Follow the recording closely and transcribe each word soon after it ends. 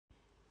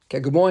Okay,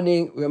 good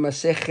morning. We're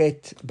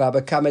Masechet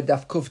Bava Kamma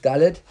Daf Kuf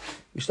Daled.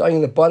 We're starting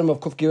at the bottom of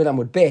Kuf Gimel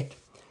Amud Bet.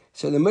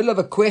 So in the middle of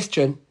a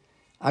question,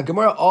 our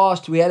Gemara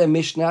asked, we had a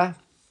Mishnah,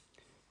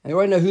 and we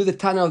want to know who the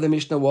Tana of the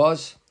Mishnah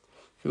was.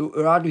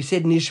 We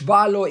said,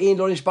 Nishba lo in,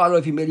 lo nishba lo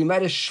if he made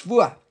a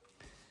shvua.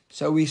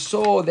 So we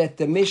saw that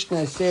the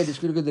Mishnah said,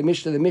 let's look at the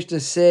Mishnah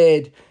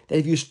said that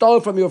if you stole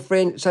from your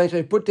friend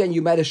something to put there and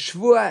you made a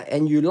shvua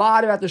and you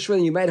lied about the shvua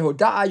and you made a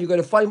hoda'ah, you're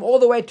going to follow him all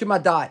the way to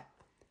Madai.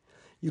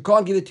 You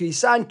can't give it to his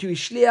son, to his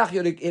shliach,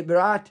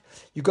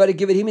 you've got to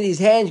give it him in his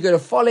hands, you've got to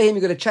follow him,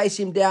 you've got to chase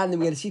him down. Then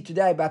we're going to see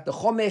today about the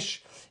chomesh,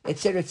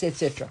 etc., etc.,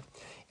 etc.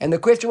 And the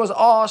question was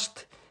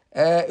asked,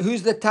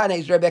 who's the Tana?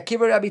 Is Rabbi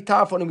Akiva, Rabbi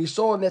Tarfon? And we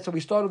saw, and that's what we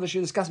started the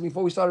show discussing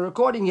before we started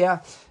recording here,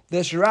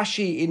 there's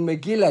Rashi in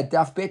Megillah,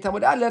 Daf Bet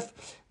Amud Aleph,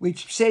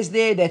 which says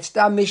there that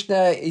Stam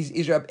Mishnah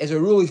is as a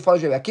rule, he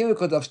follows Rabbi Akiva,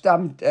 because of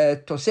Stam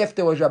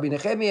Tosefta was Rabbi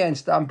Nehemiah, and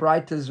Stam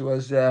Breitas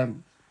was Rabbi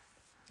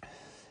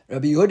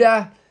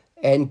Yehuda.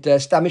 And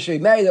Stam Mishnah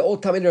married, they're all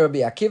Talmidei Rabbi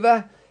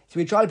Akiva. So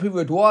we tried to prove who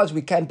it was.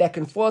 We came back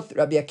and forth.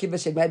 Rabbi Akiva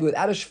said maybe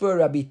without a shvur.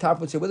 Rabbi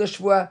Tarfon said with a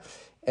shvur.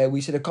 We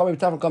said a comment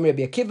Tarfon, comment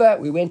Rabbi Akiva.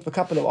 We went for a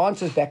couple of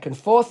answers back and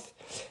forth.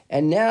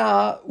 And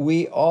now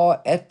we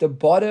are at the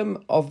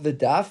bottom of the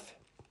daf.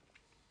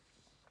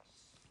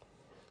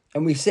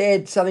 And we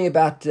said something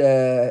about,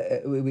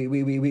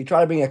 we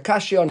tried to bring a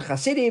kashi on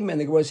Hasidim, and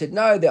the Gemara said,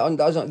 no,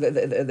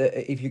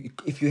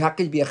 if you have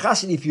to be a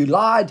Chasid, if you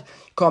lied, you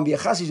can't be a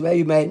Chasid,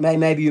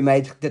 maybe you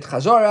made the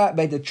Chazorah,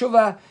 made the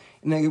Tshuva,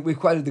 and then we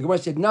quoted, the Gemara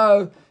said,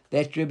 no,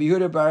 that Rabbi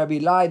Yehuda bar Rabbi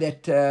Lai,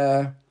 that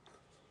the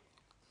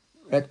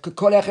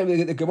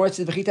Gemara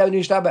says, it's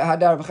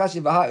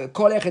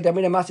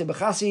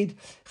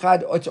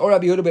or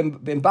Rabbi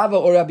Yehuda ben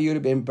Bava, or Rabbi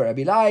Yehuda ben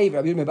Rabbi Lai,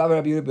 Rabbi Yehuda ben Bava,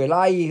 Rabbi Yehuda ben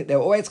Lai, they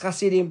were always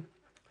Chasidim.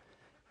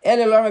 And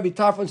Rabbi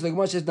Tarfon, so the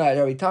Gemara says, no,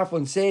 Rabbi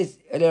Tarfon says,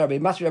 Rabbi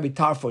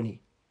Tarfoni.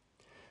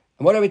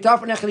 And what Rabbi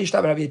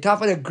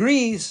Tarfon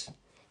agrees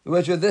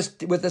with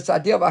this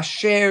idea of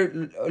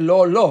Asher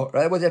lo,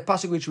 right? That was that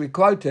passage which we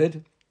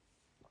quoted.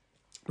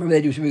 Remember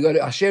they do, so we go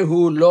to Asher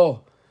hu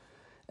lo.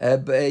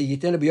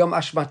 Yitenu b'yom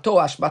ashmato.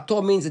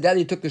 Ashmato means the day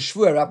you took the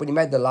shvur up when you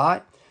made the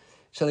lie.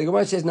 So the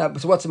Gemara says, no,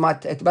 so what's my,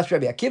 it must be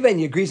Rabbi Akiva, and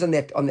he agrees on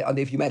that, on the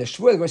if you made a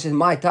shvur. The Gemara says,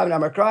 my time,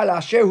 and Amakra,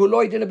 Asher hu lo,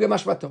 yitenu b'yom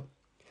ashmato.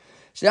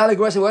 So now the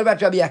Gemara says, what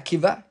about Rabbi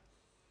Akiva?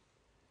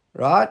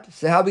 Right?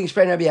 So how do we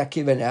explain Rabbi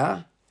Akiva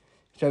now?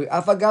 So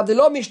Afagav the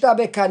lo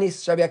mishtabeh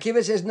kanis. Rabbi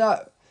Akiva says, no.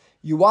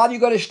 While you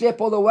got to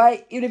step all the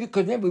way, even if you,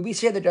 because remember, we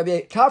said that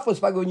Rabbi Tarfon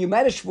spoke when you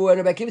made a shvur,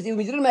 and Rabbi Akiva said, even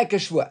when you didn't make a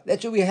shvur.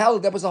 That's what we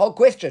held. That was the whole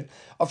question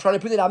of trying to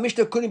prove that our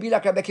Mishnah couldn't be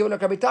like Rabbi Akiva,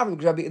 like Rabbi Tarfon,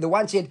 because the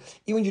one said,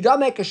 even when you don't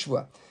make a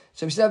shvur.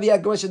 So we said, Rabbi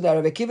Akiva said, no,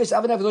 Rabbi Akiva says,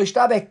 Avanav lo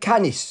mishtabeh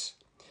kanis.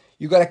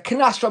 You got a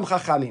knas from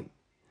Chachamim.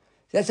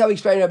 That's how we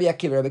explain Rabbi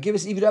Akiva. Rabbi Akiva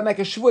says, if you don't make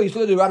a shvur, you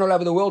still have to run all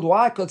over the world.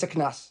 Why? Because it's a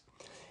knas.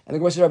 And the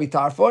Gemara says, Rabbi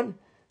Tarfon,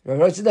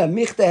 Rabbi says,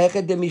 michte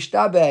heched de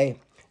mishtabeh.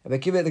 Rabbi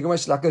Akiva, the Gemara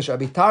says like this,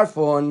 Rabbi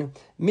Tarfon,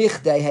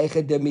 michte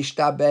heched de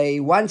mishtabeh.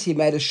 Once he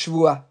made a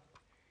shvur.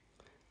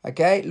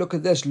 Okay, look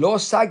at this. Lo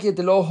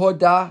sagid lo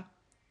hoda.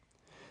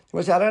 The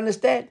Gemara says, I don't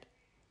understand.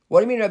 What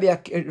do you mean,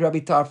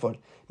 Rabbi Tarfon?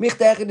 Michte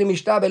heched de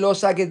mishtabeh, lo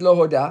sagid lo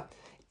hoda.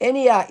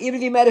 Anyhow, even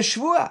if he made a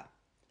shvur,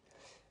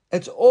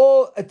 it's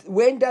all,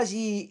 when does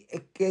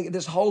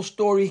this whole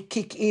story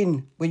kick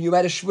in? When you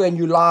made a shvur and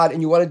you lied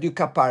and you want to do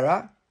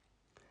kapara,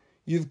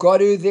 you've got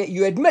to,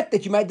 you admit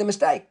that you made the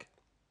mistake.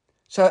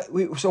 So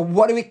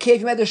what do we care if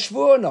you made a shvur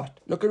or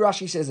not? Look at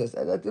Rashi says this.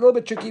 It's a little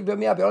bit tricky for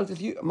me, I'll be honest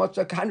with you. I'm not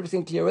so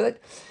 100% clear with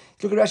it.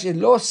 Look at Rashi.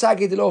 Lo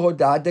sagid lo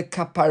hoda, de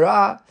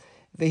kapara,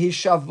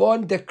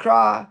 vehishavon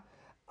dekra,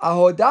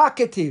 ahoda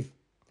ketiv.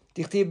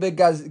 Tichtiv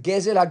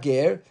begezel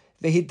hager,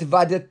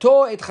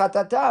 vehitvadeto et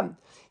chatatam.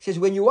 He says,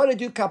 when you want to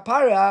do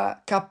kapara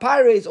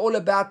is all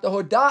about the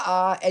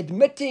hoda'ah,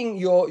 admitting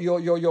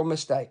your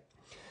mistake.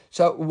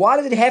 So why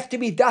does it have to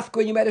be dafka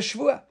when you made a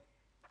shvur?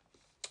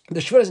 The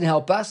shvur doesn't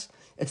help us.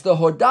 It's the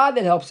hoda'ah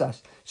that helps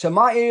us. So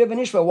my area of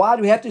Nishva, why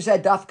do we have to say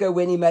dafka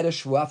when he made a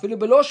shvur?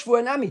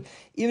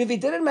 Even if he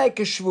didn't make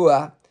a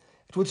shvur,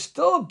 it would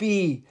still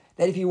be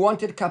that if he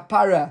wanted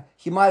kapara,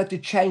 he might have to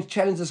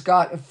challenge this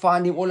guy and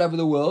find him all over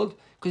the world.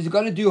 Because he's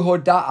got to do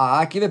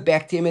hoda'ah, give it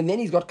back to him, and then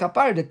he's got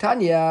kapara. The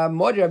Tanya,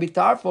 Modi Rabbi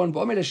Tarfon,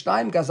 Bo'omer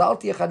L'shnaim,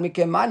 Gazalti Echad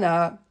Mikem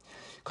Mana.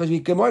 Because we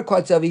Gemara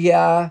quotes over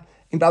here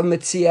in Bava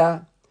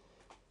Metzia,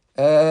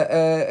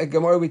 a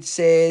Gemara which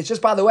says,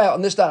 just by the way,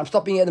 on this day, I'm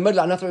stopping here in the middle.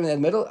 I'm not throwing in the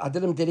middle. I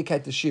didn't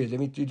dedicate the shir. Let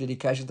me do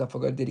dedications. I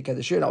forgot to dedicate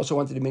the shir. And I also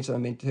wanted to mention I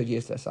meant to hear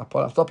yesterday. So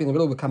I'm stopping in the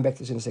middle. We'll come back to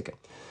this in a second.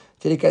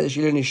 Dedicate the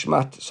shir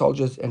Nishmat,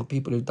 soldiers and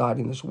people who died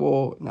in this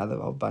war. Another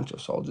whole bunch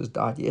of soldiers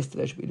died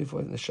yesterday. It's beautiful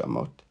in the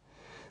Shamot.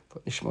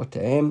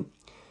 Nishmotehem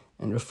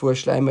and Refuah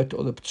Shleimet to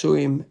all the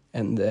Ptsuim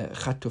and the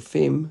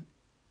Chatufim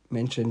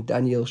mentioned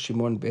Daniel,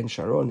 Shimon ben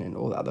Sharon and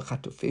all the other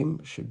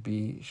Chatufim should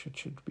be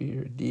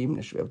redeemed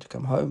and should be able to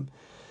come home.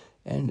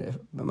 And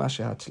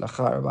Mamasha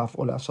Hatzlacha above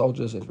all our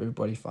soldiers and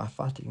everybody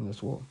fighting in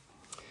this war.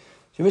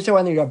 So Mr.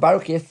 One thing,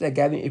 Baruch yesterday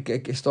gave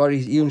me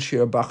stories, Iun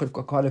Shir Baruch, I've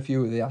got quite a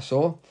few there I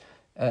saw.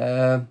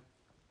 I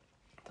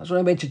just want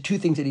to mention two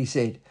things that he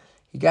said.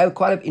 he gave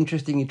quite an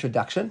interesting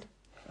introduction.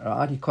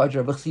 Right? He quoted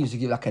Rav Lichty used to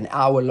give like an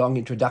hour-long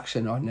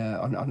introduction on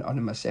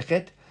a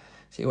Masechet.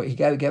 So he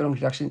gave an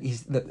introduction.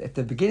 At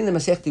the beginning of the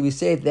Masechet, we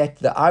said that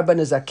the Arba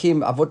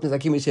Nazakim, Avot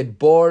Nazakim, we said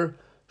Bor,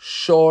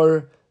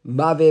 Shor,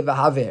 Mave,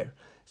 Vahaver.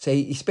 So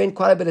he spent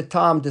quite a bit of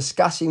time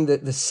discussing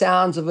the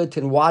sounds of it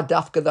and why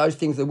dafka those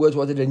things, the words.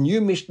 Was it a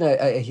new Mishnah,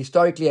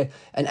 historically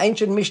an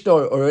ancient Mishnah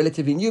or a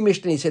relatively new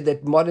Mishnah? He said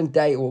that modern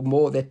day or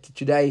more that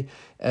today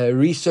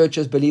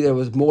researchers believe that it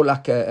was more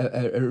like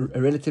a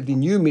relatively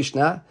new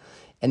Mishnah,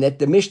 and that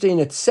the Mishnah in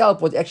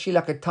itself was actually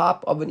like a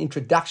type of an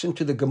introduction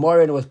to the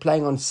Gemara, and it was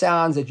playing on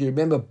sounds that you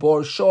remember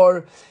Bor,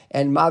 Shor,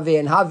 and Mave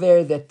and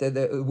Haver, that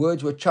the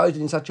words were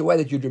chosen in such a way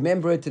that you'd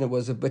remember it, and it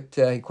was a bit,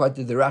 he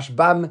quoted the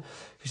Rashbam,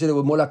 who said it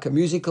was more like a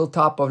musical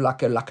type of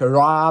like a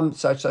rhyme,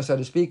 so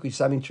to speak, which is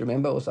something to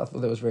remember. Also, I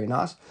thought that was very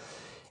nice.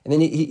 And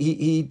then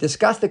he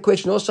discussed the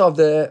question also of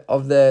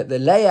the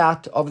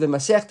layout of the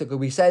Masechta, because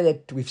we say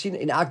that we've seen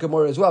it in our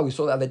Gemara as well. We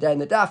saw the other day in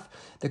the Daf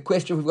the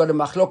question: we've got a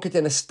machloket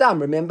and a stam.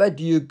 Remember,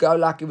 do you go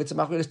like if it's a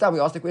machloket and a stam? We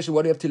asked the question: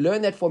 what do you have to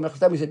learn that for?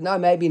 We said no,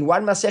 maybe in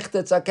one Masechta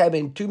it's okay, but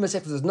in two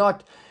Masechtas it's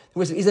not. The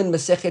question isn't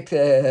Masechet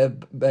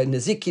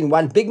Nezik in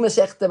one big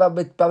Masechta,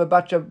 Bava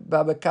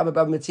Kamma,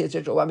 Bava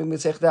Metzia, or one big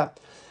Masechta.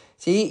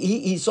 So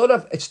he sort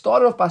of it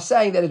started off by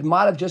saying that it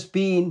might have just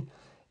been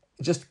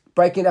just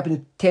breaking it up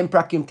into 10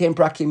 prakim,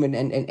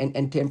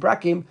 and 10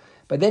 prakim.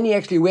 But then he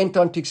actually went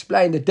on to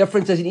explain the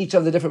differences in each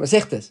of the different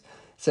masechtas.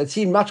 So it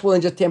seemed much more than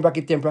just 10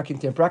 prakim, 10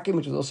 prakim, 10 prakim,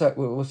 which was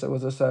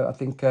also I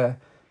think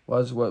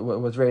was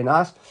very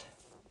nice.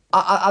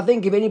 I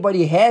think if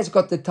anybody has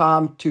got the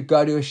time to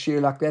go to a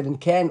shir like that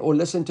and can or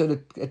listen to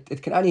it,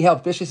 it can only help,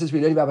 especially since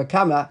we're learning Bava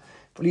Kamma.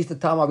 For at least the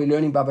time I'll be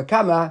learning Bava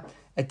Kamma,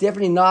 it's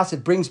definitely nice.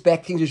 It brings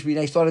back things which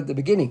we started at the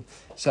beginning.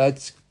 So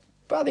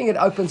but I think it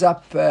opens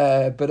up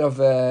a bit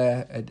of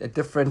a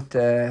different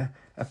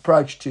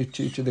approach to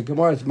the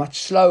Gemara. It's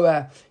much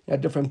slower,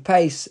 different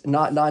pace,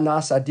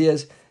 nice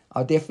ideas.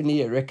 I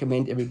definitely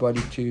recommend everybody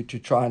to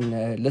try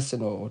and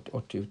listen or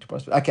to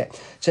prosper. Okay,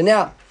 so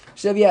now,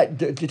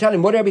 to tell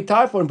him, what do I be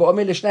tired for? And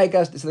Ba'omei L'shnei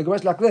goes, so the Gemara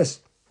is like this.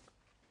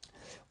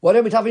 What do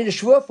I be tired for? Need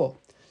to shvur for?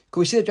 Because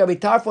we see that Rabbi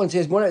Tarfon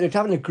says, Rabbi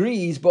Tarfon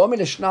agrees, Ba'omei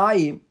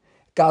L'shnei,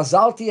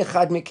 Gazalti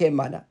echad mekem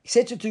mana. He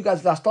said to two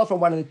guys, I start from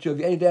one of the two of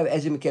you, and you don't have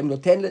ezim mekem,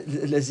 noten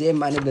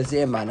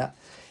lezeh mana.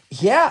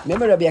 Yeah,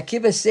 remember Rabbi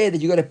Akiva said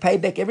that you got to pay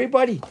back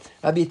everybody.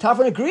 Rabbi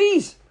Tarfon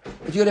agrees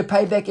that you got to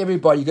pay back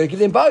everybody. You got to give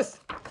them both.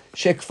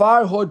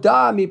 Shekfar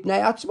hoda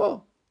mipnei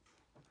atzmo.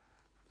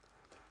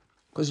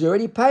 Because you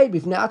already paid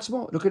mipnei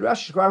atzmo. Look at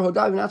Rashi. Shekfar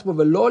hoda mipnei atzmo.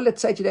 V'lo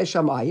letzei tidei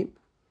shamayim.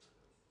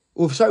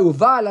 Sorry,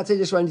 uva letzei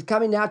tidei shamayim. It's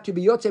coming out to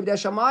be yotzei tidei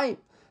shamayim.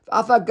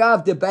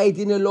 Afagav de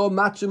beidin lo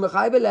matzu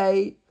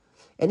mechayvelei.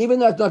 And even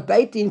though it's not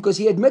Beit Din, because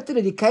he admitted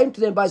it, he came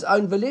to them by his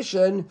own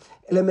volition.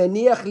 Now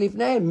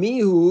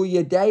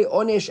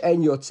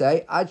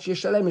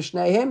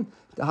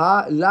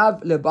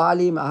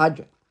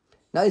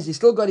he's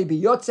still got to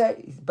be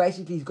Yotze.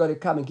 Basically, he's got to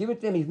come and give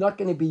it to them. He's not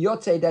going to be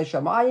Yotze Dei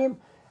Shamayim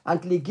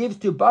until he gives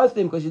to both of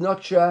them, because he's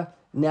not sure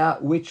now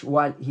which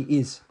one he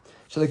is.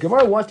 So the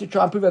Gemara wants to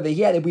try and prove over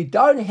here that we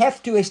don't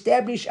have to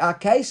establish our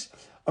case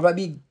of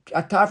Rabbi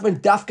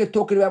Tarfon Dafka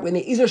talking about when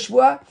there is a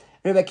Shvua,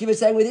 and Rabbi Akiva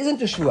saying when there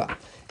isn't a Shvua,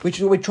 which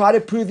we tried to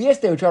prove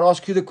yesterday. We tried to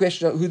ask who the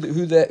question, who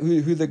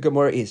the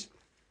Gemara is.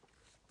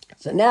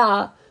 So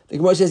now the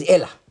Gemara says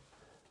Ella.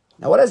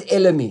 Now what does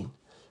Ella mean?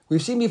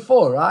 We've seen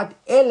before, right?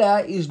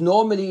 Ella is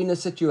normally in a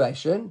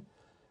situation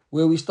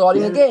where we're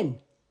starting again.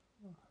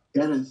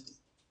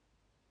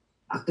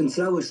 I can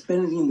say I was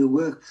spending in the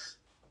works.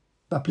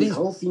 But please. The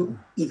whole thing,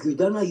 if you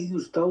don't know who you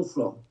stole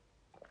from,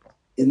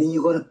 and then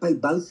you got to pay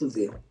both of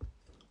them,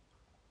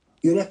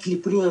 you're actually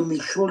putting a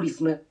mishol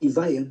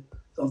ifnei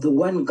of the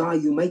one guy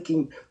you're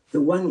making, the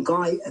one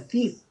guy a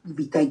thief if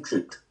he takes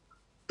it.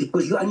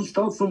 Because you only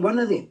stole from one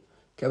of them.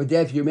 Okay, but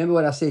Dad, if you remember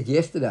what I said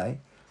yesterday,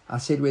 I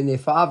said when there are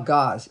 5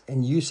 guys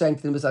and you saying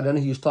to them, I don't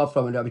know who you stole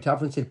from, and Rabbi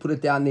Tarfon said, put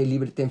it down there,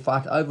 leave it at them,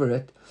 fight over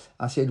it.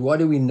 I said, what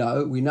do we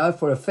know? We know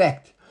for a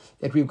fact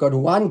that we've got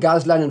 1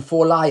 Gazlan and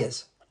 4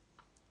 liars.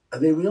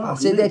 There we are. I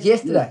said that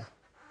yesterday.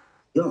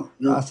 Yeah.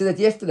 I said that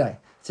yesterday.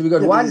 So we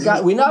got 1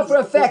 guy. We know for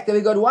a fact that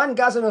we got 1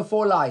 Gazlan and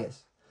 4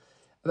 liars.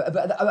 But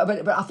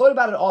I thought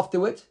about it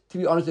afterwards, to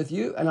be honest with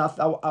you, and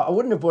I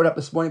wouldn't have brought it up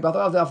this morning, but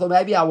I thought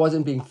maybe I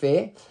wasn't being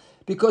fair,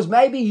 because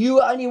maybe you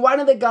were only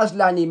one of the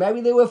Gazlanim. Maybe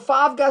there were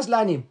 5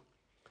 Gazlanim,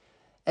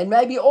 and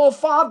maybe all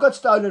 5 got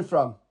stolen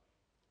from,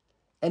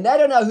 and they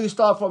don't know who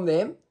stole from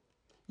them.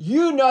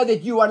 You know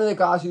that you're one of the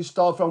guys who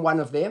stole from one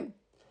of them,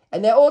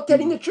 and they're all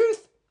telling the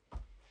truth.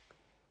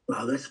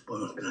 Wow, that's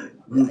okay.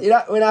 You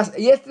know,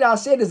 yesterday I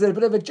said it's a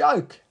bit of a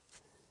joke.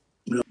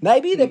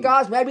 Maybe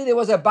there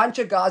was a bunch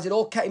of guys that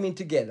all came in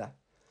together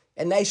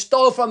and they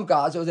stole from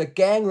guys. It was a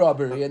gang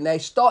robbery and they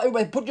stole.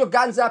 Put your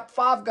guns up.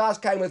 5 guys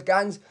came with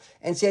guns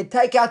and said,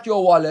 take out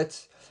your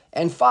wallets.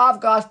 And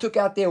 5 guys took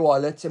out their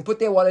wallets and put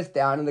their wallets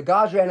down, and the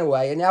guys ran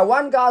away. And now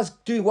 1 guy's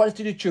wants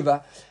to do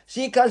tshuva.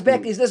 So he comes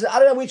back and says, listen, I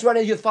don't know which one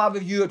of you 5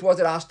 of you it was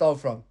that I stole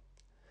from.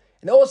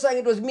 And they're all saying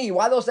it was me.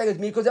 Why are they all saying it's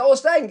me? Because they're all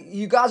saying,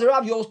 you guys are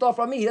Rav, you all stole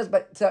from me. He does,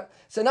 but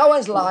so no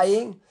one's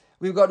lying.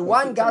 We've got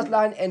one guy's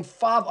lying and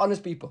 5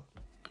 honest people.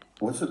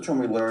 What's the term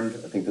we learned?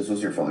 I think this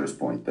was your father's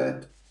point,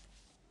 that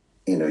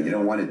you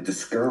don't want to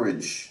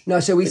discourage. No,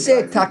 so we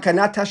said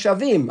takanat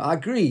hashavim. I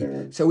agree.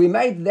 So we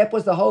made, that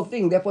was the whole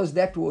thing. That was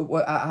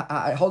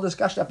a whole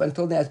discussion up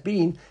until now has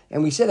been,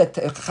 and we said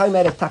that Chaim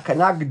had a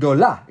takana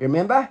gdola.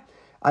 Remember?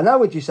 I know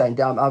what you're saying,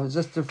 Dan. I was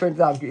just referring to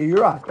that.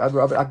 You're right.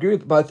 I agree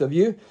with both of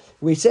you.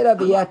 We said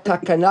over here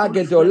takana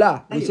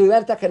gdola. We said we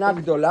had a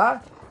takana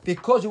gdola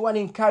because we want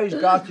to encourage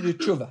guys to do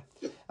tshuva.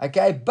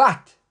 Okay,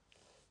 but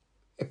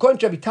according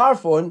to Rabbi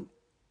Tarfon,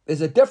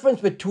 there's a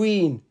difference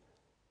between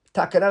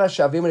takanat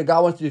hashavim when a guy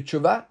wants to do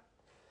tshuva,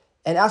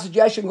 and our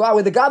situation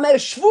where the guy made a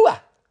shvua.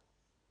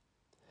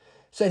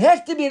 So it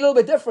has to be a little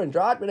bit different,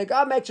 right? When a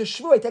guy makes a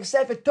shvua, he takes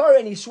Sefer Torah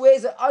and he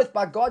swears an oath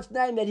by God's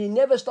name that he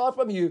never stole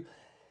from you.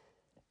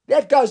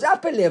 That goes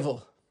up a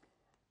level.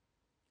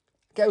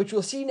 Okay, which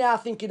we'll see now, I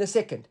think, in a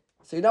second.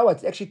 So you know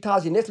what? It actually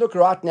ties in. Let's look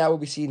right now what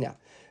we see now.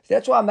 So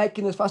that's why I'm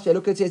making this fast.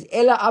 Look, it says,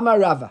 Ela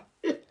Amarava.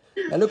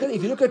 Now look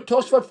if you look at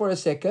Tosfot for a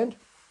second,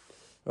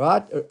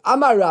 right?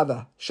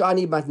 Amarava,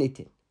 Shani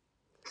Matnitin.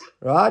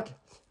 Right?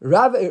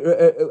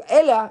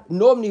 Ella,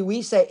 normally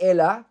we say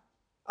Ella.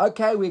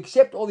 Okay, we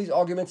accept all these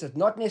arguments. It's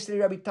not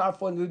necessarily Rabbi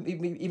Tarfon.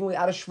 Even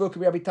without a shvua, could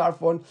be Rabbi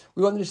Tarfon.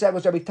 We wanted to say it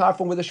was Rabbi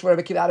Tarfon with a shvua,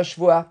 Rabbi Kiva out of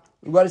shvua.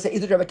 We want to say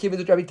either Rabbi Kiva,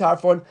 either Rabbi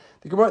Tarfon.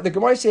 The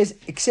Gemara says,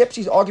 accepts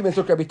these arguments.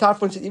 Look, Rabbi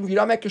Tarfon says, even if you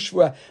don't make a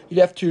shvua, you'd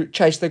have to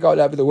chase the guy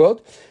all over the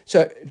world.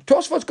 So,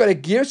 Tosfot's got a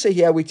girsa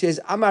here which says,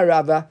 Amar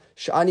Rava,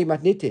 Shani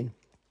Matnitin.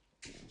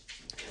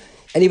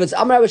 And if it's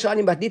Amar Rava,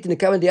 Shani Matnitin, the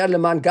Kavan Diyad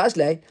Leman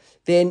Gazle,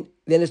 then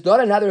it's not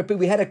another repeat.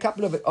 We had a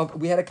couple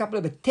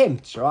of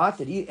attempts, right,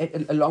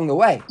 along the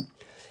way.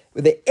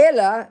 Where the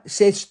Ella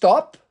says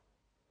stop,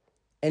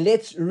 and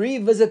let's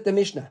revisit the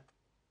Mishnah.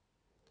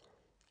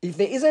 If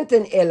there isn't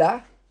an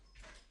Ella,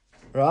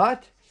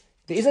 right,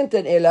 then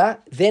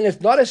it's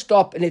not a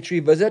stop and let's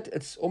revisit.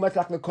 It's almost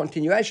like a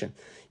continuation.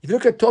 If you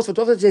look at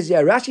Tosfot says,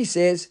 yeah, Rashi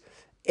says,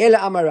 Ella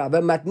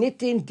Amarava,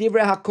 Matnitin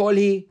Divrei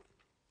HaKolhi.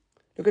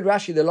 Look at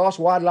Rashi, the last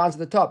wide lines at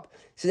the top.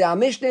 He says, our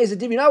Mishnah is a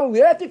div. We don't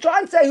have to try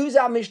and say who's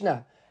our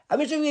Mishnah. Our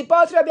Mishnah will be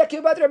both Rabbi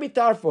Akiva, both Rabbi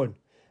Tarfon.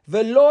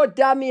 V'lo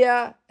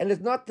damia, and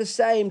it's not the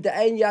same. The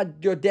ein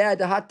yad yodea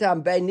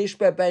hatam bein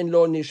nishba bein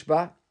lo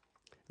nishba.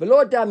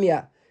 V'lo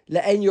damia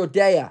le'ein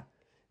yodea,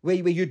 where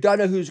you don't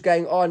know who's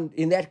going on.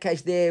 In that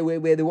case, there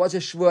where there was a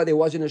shvua, there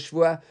wasn't a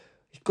shvua,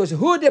 because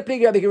who de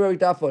plig Rabbi Akiva, Rabbi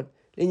Tarfon?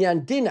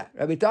 Linyan dina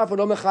Rabbi Tarfon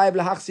lo mechayev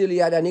lahachzir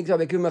liyad anik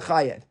Rabbi Akiva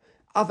mechayev.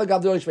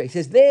 He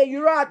says, there,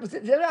 you're right. We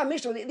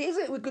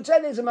could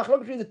say there's a machlok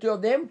between the two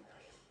of them,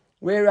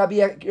 where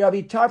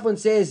Rabbi Tarfon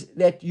says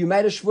that you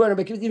made a shvua, and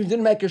Rabbi Akiva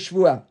didn't make a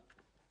shvua.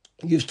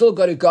 You've still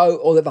got to go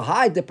all over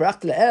high the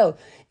prach le'el,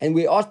 and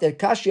we asked that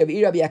kashi of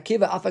Rabbi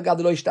Akiva afagav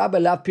lo ishtaba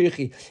lav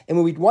pirchi, and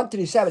when we wanted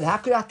to say, but how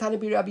could Atana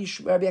be Rabbi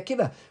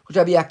Akiva? Because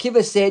Rabbi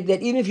Akiva said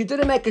that even if you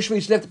didn't make a shvua,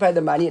 you still have to pay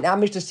the money, and our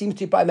Mishnah seems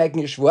to be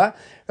making a shvua.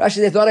 Rashi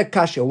says not a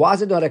kasha. Why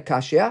is it not a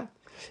kasha?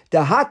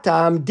 The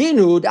hatam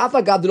dinud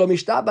afagav lo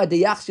mishtaba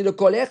de yachsi lo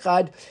kol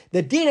echad.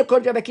 The din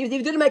according to Rabbi Akiva, if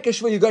you didn't make a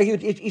shvua, you got to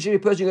give each and every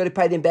person, you got to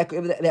pay them back.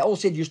 They all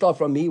said you stole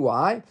from me.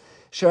 Why?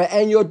 Shara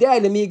and your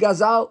dad lemi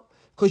gazal.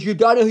 Because you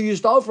don't know who you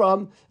stole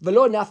from, and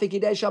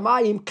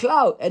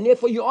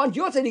therefore you aren't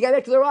yours, and you go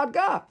back to the right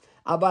guy.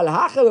 But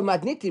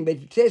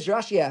it says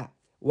Rashi,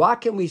 why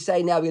can we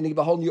say now we're going to give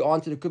a whole new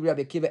answer to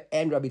Rabbi Akiva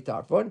and Rabbi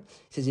Tarfon? It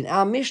says in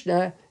our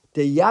Mishnah,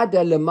 the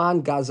Yada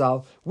Leman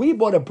Gazal, we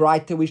bought a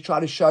brighter, we try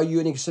to show you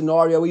in a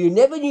scenario where you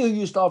never knew who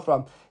you stole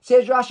from.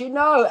 Says Rashi,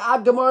 no,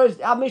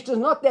 our Mishnah is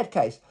not that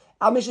case.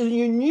 Our Mishnah is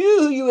you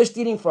knew who you were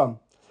stealing from.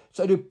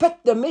 So to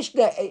put the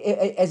Mishnah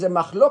as a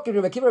machloket in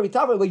Rabbi Akiva, Rabbi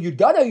Tarfon, where you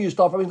don't know who you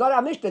stole from, it's not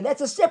our Mishnah.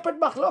 That's a separate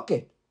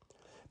machloket.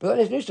 But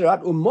that's Mishnah, right?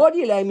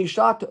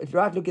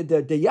 Right? Look at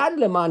the Yad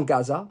Leman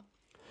Gaza.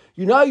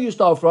 You know who you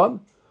stole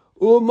from.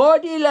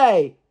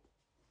 Umodile.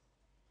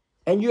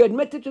 And you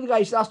admitted to the guy,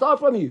 he said, I stole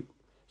from you.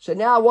 So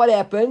now what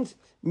happens?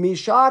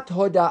 Mishat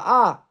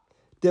Hoda'ah.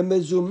 The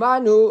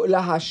Mezumanu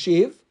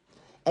Lahashiv.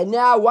 And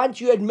now once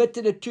you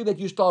admitted it to that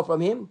you stole from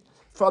him,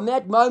 from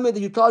that moment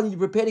that you told him you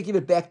prepared to give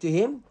it back to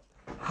him,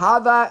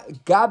 Hava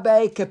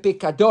Gabe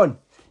Kapikadon.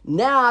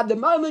 Now, the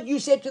moment you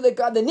said to the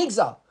guy, the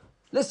nigzal,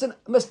 listen,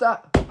 mister,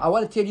 I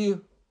want to tell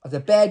you, I was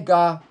a bad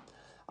guy.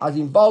 I was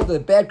involved with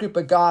a bad group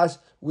of guys.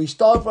 We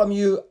stole from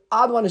you.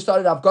 I'm the one who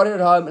started. I've got it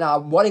at home, and I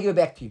want to give it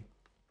back to you.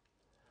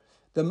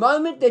 The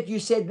moment that you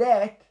said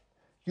that,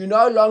 you're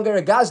no longer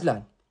a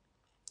gazlan.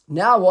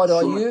 Now, what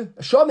are you?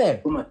 A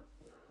shomer.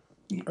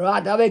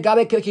 Right? Hava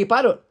Gabe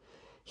Kapikadon.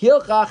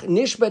 Hilchach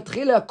nishbet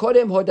chila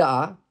kodem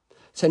hoda'ah.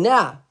 So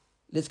now,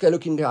 let's go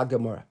look into our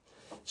Gemara.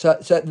 So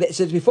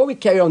before we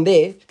carry on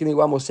there, just give me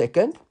one more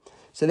second.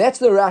 So that's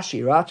the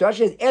Rashi, right? So Rashi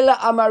says, Ella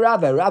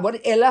Amarava. Right? What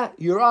is Ella?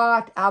 You're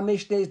right. Our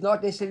Mishnah is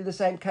not necessarily the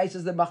same case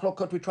as the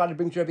machlokot we try to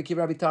bring to Rabbi Akiva,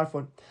 Rabbi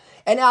Tarfon.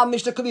 And our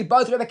Mishnah could be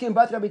both Rabbi Akiva and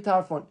both Rabbi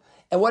Tarfon.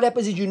 And what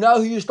happens is you know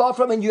who you stole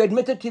from and you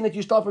admitted to him that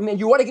you stole from him and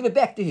you want to give it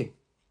back to him.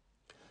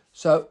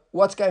 So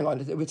what's going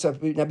on? So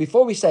now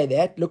before we say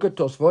that, look at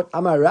Tosfot.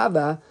 Amar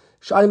Rava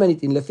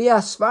Shalmanit in Lefia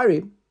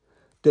Svarim,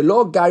 the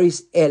law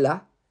garis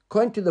Ella.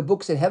 According to the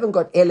books that haven't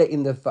got Ella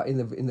in the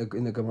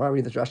Gemara,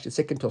 in the Rashi, the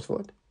second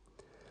Tosfot,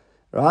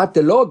 right?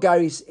 The law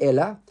garis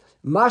Ella.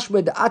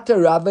 Mashmed Ata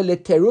Rava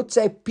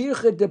leterutze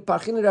pirche de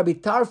parchin Rabbi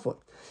Tarfon.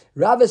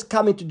 Rava is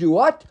coming to do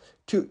what?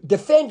 To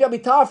defend Rabbi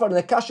Tarfon, and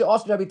the Kasha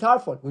asked Rabbi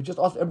Tarfon. We just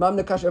asked Imam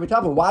the Kasha Rabbi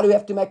Tarfon. Why do we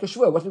have to make a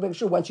shvur? What's the make a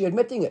shvur once you're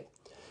admitting it?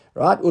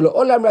 Right? Ula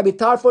olam Rabbi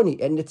Tarfoni,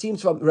 and it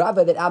seems from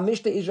Rava that our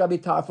Mishnah is Rabbi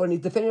Tarfon.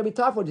 He's defending Rabbi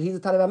Tarfon. He's the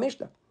type of our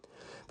Mishnah.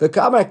 And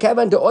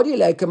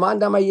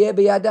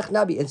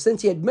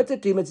since he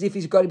admitted to him as if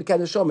he's got to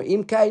become a shomer,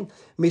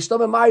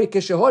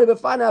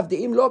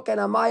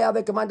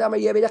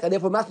 and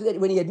therefore must be that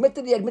when he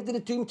admitted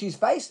it to him to his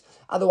face.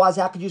 Otherwise,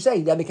 how could you say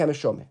he then became a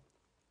shomer?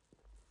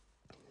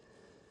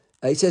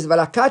 He says,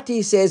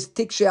 Valakati says,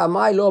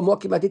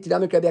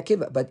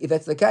 but if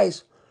that's the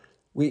case,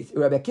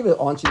 Rabbi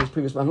Akiva answered his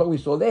previous man. Look, we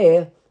saw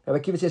there. Rabbi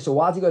Akiva says, so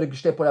why has he got to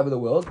step all over the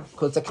world?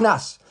 Because it's a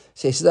knas.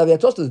 Says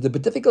the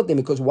difficult thing,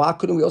 because why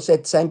couldn't we all say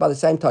by the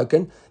same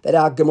token that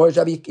our Gemara is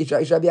Rabbi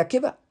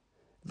Akiva?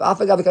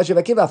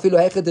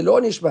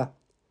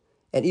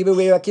 And even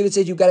where Rabbi Akiva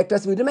says you got a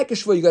knas, we didn't make a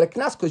shvur, you got a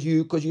knas because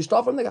you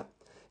start from the guy.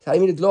 So I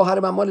mean, it's lo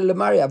harama mon le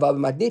Maria, but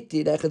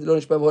magniti the echad lo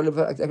nishba,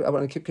 I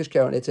want to keep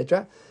Karen,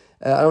 etc.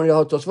 I don't know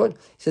how Tosfot. He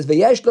says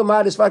v'yesh lo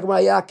mar desvar Gemara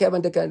Yaakov,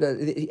 and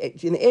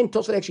in the end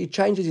Tosfot actually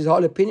changes his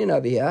whole opinion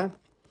over here.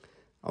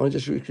 I want to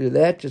just read through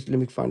that. Just let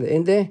me find the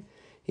end there.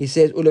 He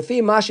says,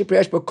 "Ulefi mashi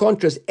presh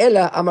b'kontras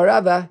ella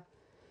amarava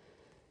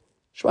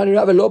shmani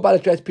rava lo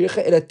balatras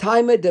pircha ela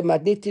timer de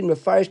magnitin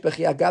mefarish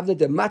b'chi agavna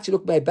de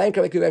matziluk mei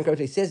bankrupt."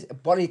 He says,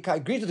 but he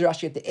agrees with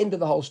Rashi at the end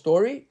of the whole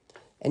story,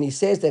 and he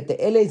says that the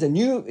ella is a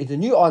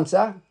new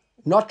answer,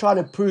 not trying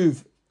to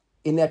prove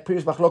in that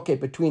previous machloket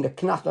between a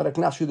knas, not a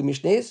knas, who the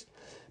Mishnah is,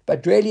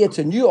 but really it's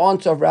a new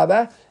answer of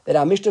Rabbah that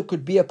our Mishnah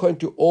could be according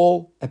to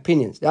all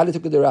opinions. Now let's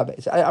look at the Rabbah.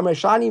 It's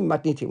Amrashani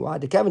matnitim. Why?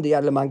 The Kavan the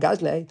Yad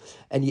Gazle,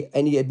 and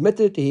he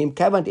admitted to him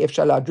Kavan if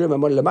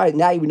Shaladrim.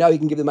 Now we know he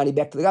can give the money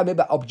back to the guy.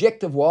 Remember,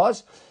 objective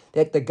was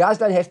that the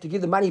Gazlan has to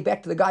give the money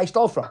back to the guy he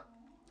stole from.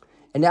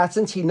 And now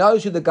since he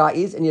knows who the guy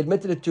is and he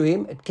admitted it to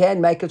him, it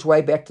can make its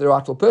way back to the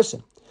rightful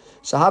person.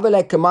 So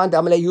Havelek command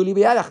Amalei Yuli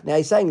B'Yadach. Now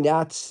he's saying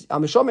now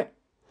I'm a shomer.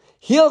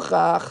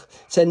 Hilchach.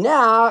 So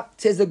now,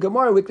 says the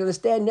Gemara, we can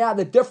understand now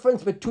the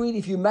difference between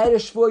if you made a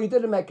shvur, you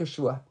didn't make a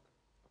shvur.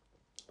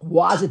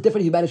 Why is it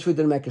different if you made a shvur, you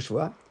didn't make a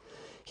shvur?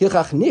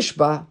 Hilchach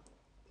nishba.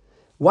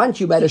 Once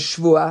you made a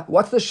shvur,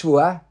 what's the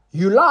shvur?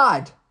 You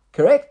lied,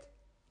 correct?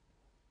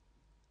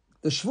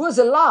 The shvur is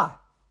a lie.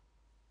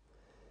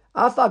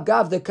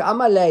 Afagav the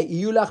ka'amalei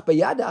iyulach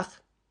b'yadach.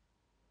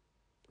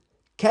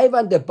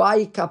 Kevan de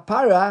bai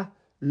kapara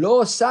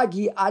lo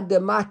sagi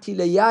adamati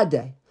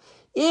leyadeh.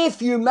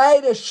 If you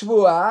made a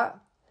shvua,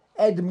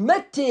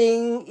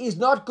 admitting is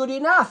not good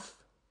enough.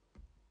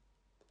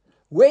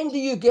 When do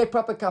you get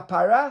proper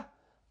kapara?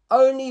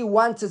 Only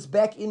once it's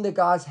back in the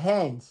guy's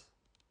hands.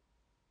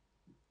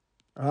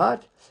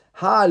 Right?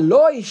 Ha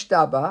lo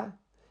ishtaba.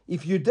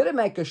 If you didn't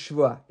make a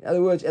shvua, in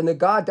other words, and the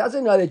guy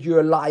doesn't know that you're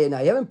a liar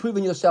now, you haven't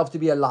proven yourself to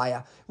be a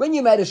liar. When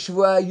you made a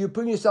shvua, you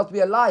proven yourself to be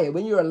a liar.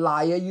 When you're a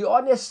liar, you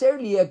aren't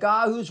necessarily a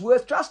guy who's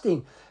worth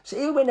trusting. So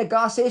even when a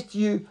guy says to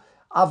you,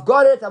 I've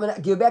got it, I'm going to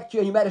give it back to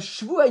you, and you made a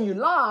shvur and you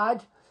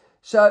lied.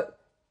 So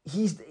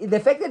the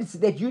fact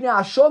that you now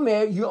are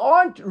shomer, you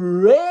aren't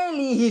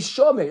really his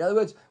shomer. In other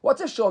words,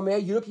 what's a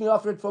shomer? You're looking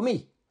after it for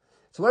me.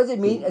 So what does it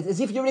mean? As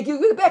if you're going to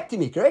give it back to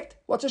me, correct?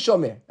 What's a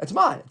shomer? It's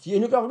mine. You're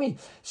looking after me.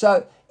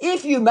 So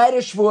if you made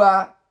a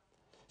shvur,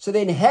 so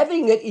then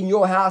having it in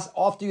your house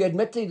after you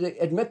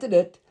admitted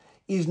it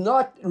is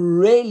not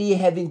really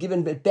having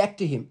given it back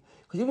to him.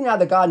 Because even now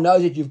the guy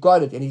knows that you've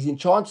got it and he's in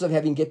chances of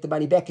having get the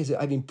money back,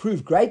 have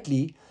improved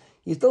greatly,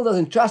 he still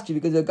doesn't trust you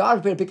because the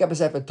guy's better pick up a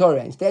Sefer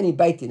Torah and stand in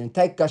Beit Din and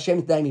take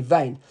Hashem's name in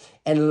vain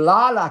and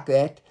lie like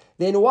that,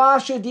 then why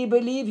should he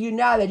believe you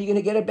now that you're going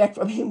to get it back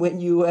from him when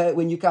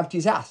you come to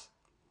his house?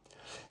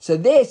 So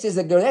there says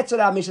that that's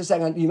what our Mishnah is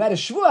saying. You made a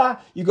shvua,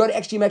 you got to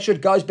actually make sure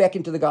it goes back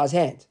into the guy's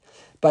hands.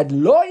 But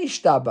lo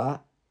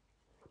ishtaba,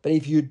 but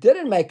if you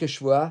didn't make a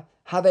shvua,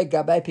 have a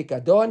gabay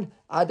pikadon.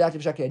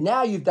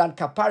 Now you've done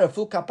kapara,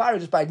 full kapara,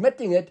 just by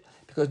admitting it,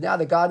 because now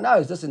the guy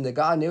knows. Listen, the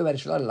guy never made a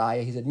shvua, not a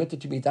liar. He's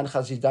admitted to me, he's done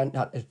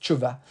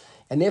tshuva,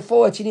 and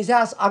therefore it's in his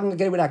house. I'm going to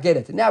get it when I get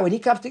it. And now when he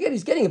comes to get it,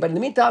 he's getting it. But in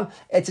the meantime,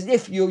 it's as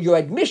if your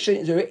admission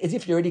is as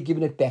if you're already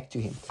giving it back to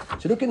him.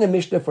 So look in the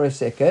Mishnah for a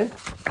second.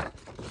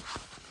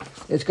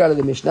 Let's go to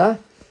the Mishnah.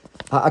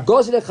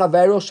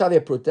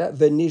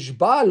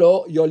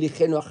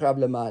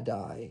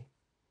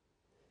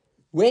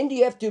 When do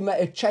you have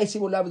to chase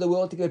him all over the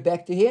world to get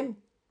back to him?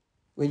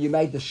 When you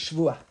made the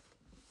shvua.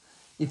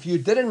 If you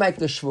didn't make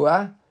the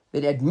shvua,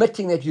 then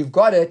admitting that you've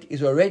got it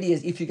is already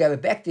as if you gave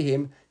it back to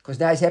him, because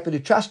now he's happy to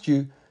trust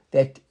you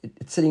that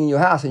it's sitting in your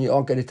house and you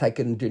aren't going to take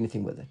it and do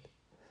anything with it.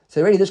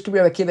 So already this could be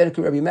Rabbi Kiva, it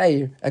could be Rabbi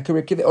Meir, it could be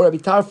Rabbi Kiva or Rabbi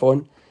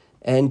Tarfon,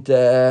 and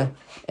it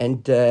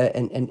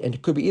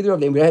could be either of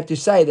them. We don't have to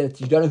say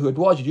that you don't know who it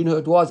was. You do know who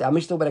it was. Our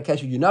Mishnah about a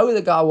case where you know who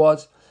the guy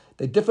was.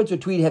 The difference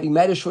between having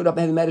made a shvua and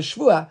having made a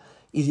shvua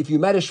is if you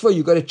made a shvua,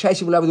 you've got to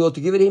chase him all over the world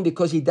to give it to him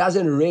because he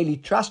doesn't really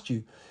trust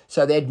you.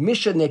 So the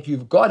admission that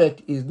you've got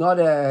it is not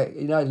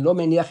lo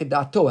meniach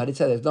dato. How did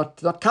say that?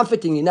 It's not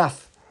comforting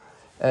enough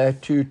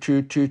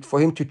for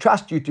him to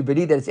trust you to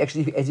believe that it's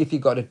actually as if he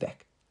got it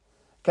back.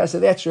 Okay,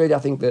 so that's really, I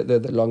think, the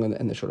long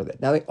and the short of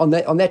that. Now, on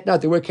that note,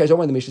 the word carries on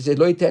when the Mishnah says,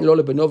 Lo yitan lo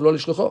lebenov lo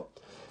l'shlucho.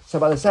 So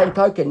by the same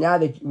token, now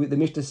that the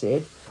Mishnah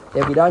said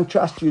that we don't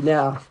trust you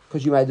now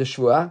because you made the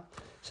shvua,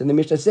 so the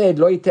Mishnah said,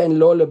 Lo yitan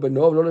lo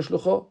lebenov lo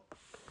l'shlucho.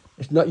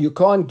 It's not, you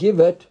can't give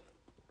it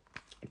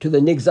to the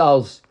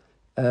nigzal's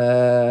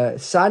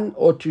son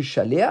or to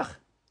shaliach.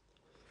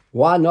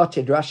 Why not?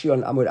 Said Rashi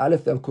on Amud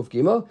Aleph and Kuf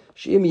Gimel,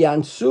 She'im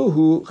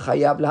yansuhu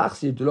chayav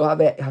lahachzir, lo have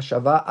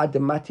hashava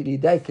adamati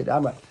lidei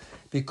kedamra.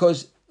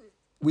 Because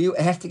we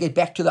have to get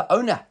back to the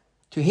owner,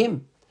 to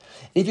him.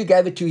 If you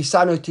gave it to his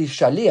son or to his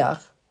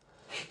shaliach,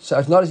 so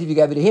it's not as if you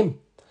gave it to him.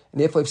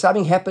 And therefore, if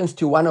something happens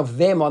to one of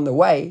them on the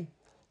way,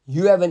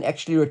 you haven't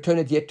actually returned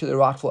it yet to the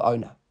rightful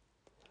owner.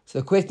 So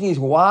the question is,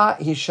 why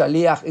is his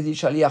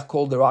shaliach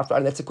called the rightful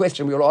owner? That's a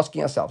question we're all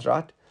asking ourselves,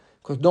 right?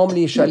 Because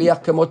normally his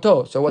shaliach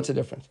kamoto. So what's the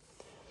difference?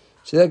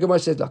 So the Gemara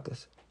says like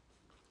this.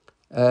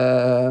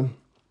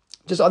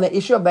 Just on the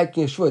issue of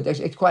making a shvua,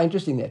 it's quite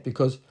interesting that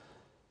because,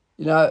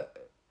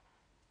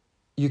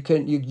 you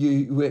can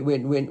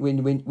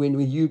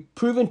when you're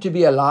proven to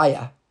be a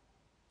liar,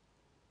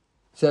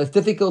 so it's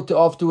difficult to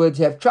afterwards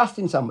have trust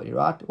in somebody,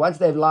 right? Once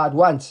they've lied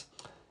once,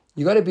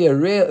 you got to be a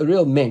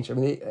real mensch. I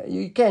mean,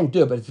 you can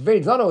do it, but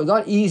it's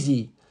not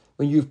easy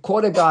when you've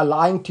caught a guy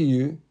lying to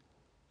you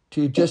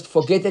to just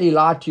forget that he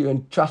lied to you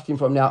and trust him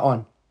from now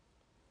on.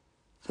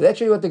 So that's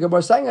really what the Gemara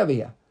is saying over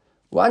here.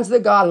 Once the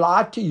guy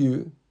lied to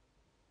you,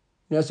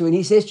 so when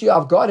he says to you,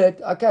 "I've got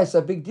it," okay, it's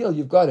a big deal,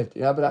 you've got it,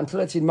 but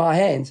until it's in my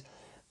hands.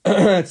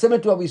 It's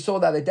similar to what we saw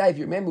the other day. If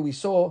you remember, we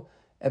saw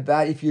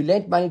about if you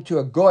lent money to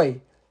a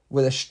goy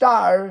with a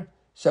star,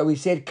 so we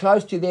said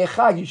close to their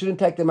chag, you shouldn't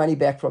take the money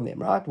back from them,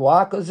 right?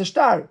 Why? Because it's a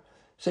star.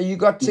 So you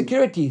got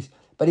securities.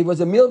 But it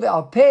was a milve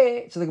al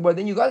pay, so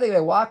then you got to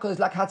think, why? Because it's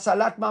like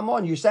hatzalat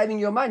mamon, you're saving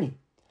your money.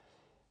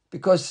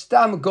 Because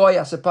stam goy,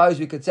 I suppose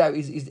we could say,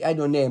 is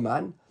Eino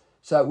Ne'eman.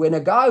 So when a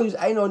guy who's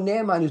Eino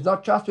Ne'eman, who's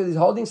not trustworthy, is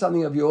holding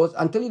something of yours,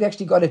 until you've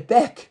actually got it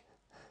back,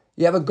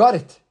 you haven't got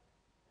it.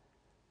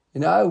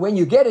 When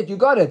you get it, you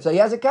got it. So he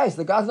has a case.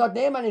 The guy's not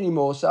Ne'eman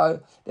anymore.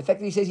 So the fact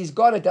that he says he's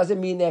got it doesn't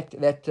mean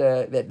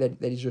that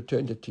he's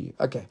returned it to you.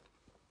 Okay.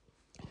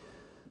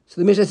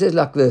 So the Mishnah says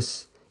like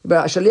this. It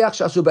says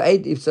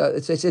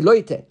lo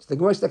yiten. So the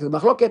Gemara says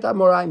machloket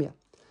amoraim.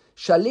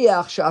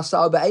 Shaliach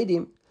she'asau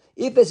be'edim.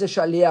 If there's a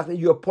shaliach that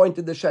you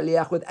appointed the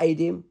shaliach with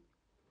edim,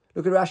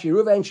 look at Rashi.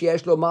 Ruvain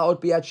sheyesh lo ma'ot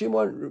biyad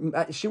Shimon.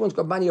 Shimon's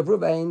got money of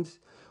Ruvain's.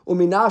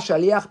 Umina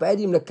shaliach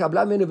be'edim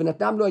lekabla menu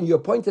v'natnam lo, and you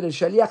appointed a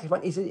shaliach.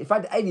 He said, if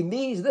I edim,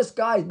 this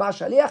guy is bar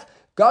shaliach.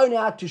 Go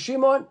now to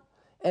Shimon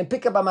and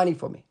pick up my money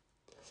for me.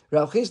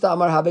 Rav Chisda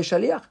amar habe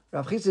shaliach.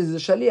 Rav Chisda is a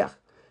shaliach.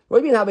 What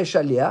do you mean have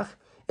shaliach?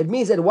 It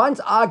means that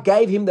once I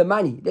gave him the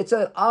money, let's say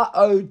that I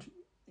owed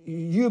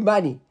you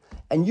money,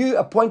 and you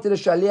appointed a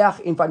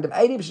shaliach in front of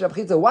Edim, Rav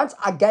Chisda, once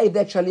I gave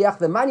that shaliach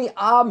the money,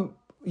 I'm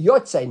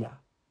yotzei now.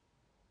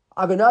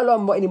 I go no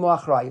longer any more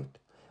achrayut.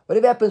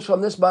 Whatever happens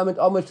from this moment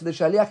onwards to the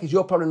shaliach is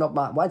your problem, not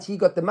mine. Once he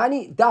got the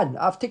money, done.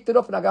 I've ticked it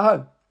off and I go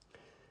home.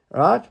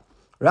 Right?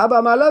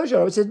 Rabbi Malov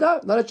Rabbi says, no,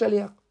 not a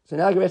shaliach. So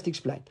now I have to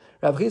explain.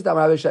 Rabbi Chisda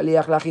Rabbi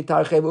shaliach lachi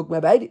tarchev ukme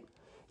b'edim.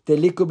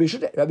 Rabbi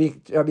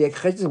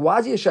Chisda says, why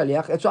is he a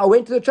shaliach? And so I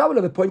went to the trouble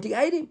of appointing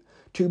Edim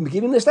to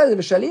give him the status of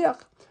a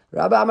shaliach.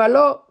 Rabbi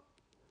Amalo,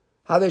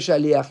 have a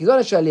shaliach. He's not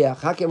a shaliach.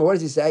 Hakim, what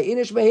does he say?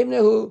 Inish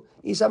mehimnehu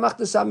isamach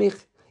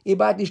samich.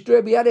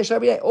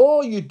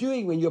 All you're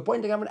doing when you're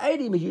appointing him an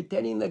Edim is you're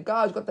telling the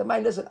guy who's got the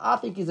money, listen, I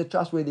think he's a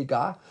trustworthy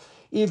guy.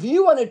 If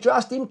you want to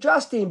trust him,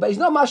 but he's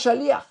not my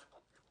shaliach.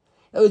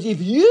 In other words,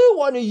 if you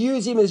want to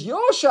use him as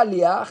your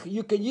shaliach,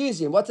 you can use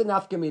him. What's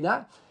enough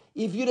kamina?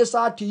 If you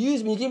decide to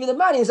use me, you give me the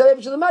money, and say,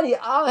 the money,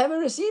 I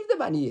haven't received the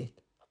money yet.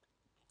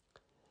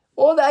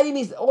 All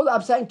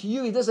I'm saying to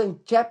you is,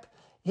 listen, chap,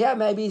 here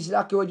maybe it's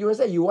like what you want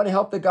to say. You want to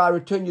help the guy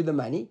return you the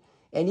money.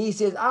 And he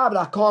says, but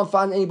I can't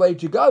find anybody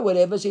to go,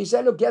 whatever. So you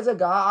say, look, there's a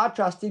guy, I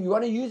trust him. You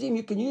want to use him,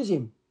 you can use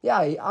him.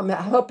 Yeah, I'm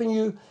helping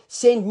you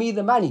send me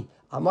the money.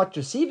 I'm not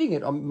receiving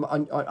it.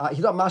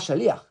 He's not my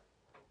shaliach.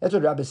 That's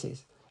what Rabbi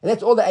says. And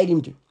that's all the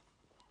Edim do.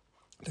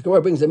 The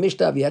Gemara brings a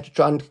Mishnah. We had to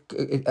try and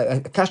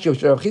cash you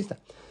with Rabbi Chisda.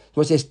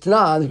 So it says,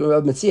 Tana, the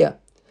Rabbi Metzia,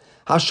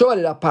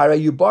 Hashol el apara,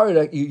 you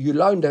borrowed, you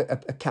loaned a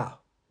cow.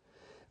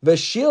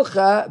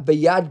 V'shilcha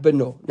b'yad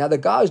beno. Now the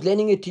guy who's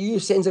lending it to you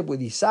sends it with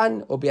his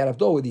son, or b'yad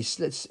avdo with his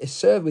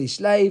servant, with his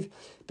slave,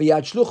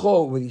 b'yad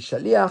shlucho with his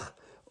shaliach,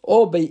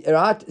 or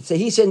so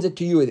he sends it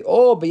to you with,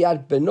 or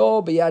b'yad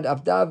beno, b'yad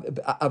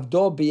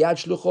avdo, b'yad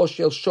shlucho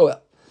shel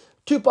shoel.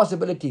 Two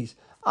possibilities: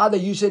 either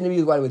you send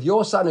me with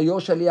your son or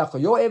your shaliach or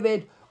your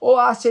eved, or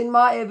I send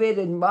my eved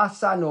and my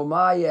son or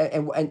my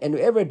and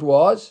whoever it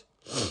was,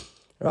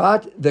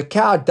 right? The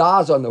cow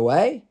dies on the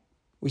way.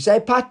 We say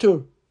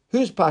patur.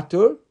 Who's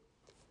patur?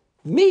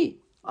 Me.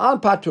 I'm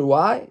patur.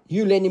 Why?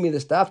 You lending me the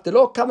stuff. The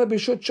Lord Kamma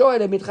b'shut shoel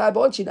mitchay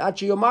b'onshin ad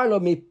sheyomar lo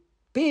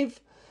mipiv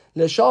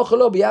l'sholcho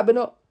lo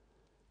b'yabeno.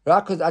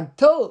 Right? Because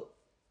until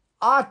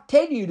I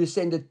tell you to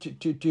send it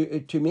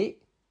to me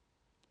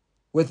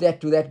with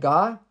that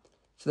guy.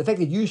 So the fact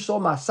that you saw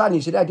my son,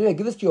 you said, "I didn't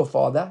give this to your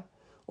father,"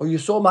 or you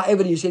saw my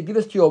evidence, you said, "Give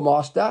this to your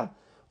master,"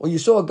 or you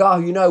saw a guy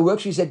who you know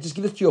works, you said, "Just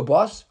give this to your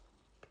boss,"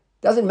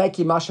 doesn't make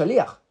him my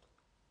shaliach,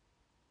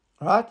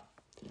 right?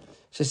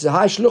 So it's a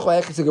high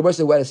shluch.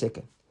 So wait a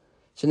second.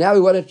 So now we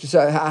wanted to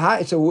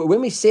so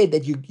when we said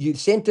that you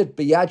sent it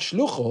biyad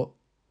shlucho,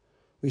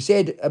 we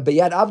said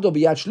biyad avdo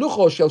biyad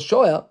shlucho shel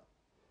shoel.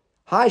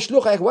 Hi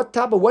shluch. What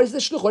is the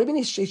shluch? What do you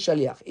mean he's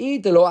shaliach?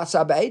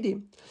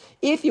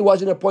 If he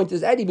wasn't appointed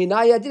as Edim,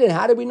 Minaya didn't.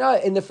 How do we know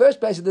in the first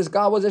place that this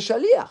guy was a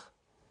shaliach?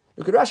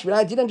 Look at Rashi.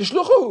 Minaya didn't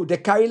shluchu. The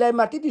karilei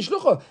matid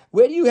shluchu.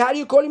 How do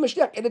you call him a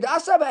shaliach? And it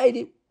asa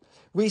ba'edim.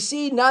 We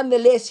see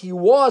nonetheless he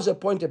was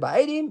appointed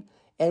by Edim.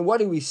 And what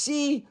do we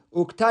see?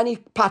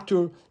 Uktani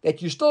patur.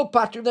 That you still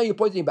patur. Now you're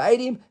appointed by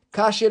Edim.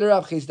 Kasher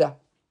Rav Chizda.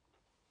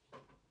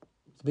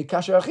 It's a big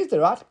kasher Rav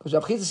Chizda, right? Because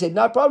Rav Chizda said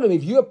no problem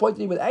if you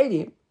appointed him with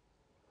Edim.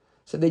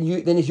 So then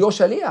it's your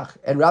shaliach.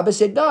 And Rabbi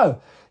said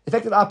no. The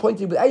fact that I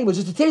appointed him with Edim was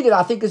just to tell you that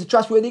I think he's a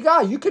trustworthy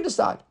guy. You can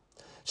decide.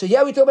 So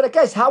here we talk about a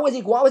case. Why was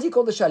he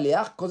called the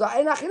shaliach? Because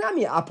I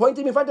appointed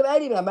him in front of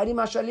Edim and I made him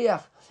my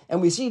shaliach. And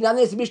we see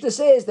nonetheless the Mishnah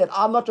says that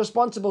I'm not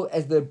responsible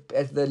as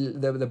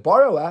the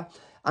borrower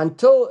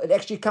until it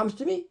actually comes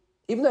to me.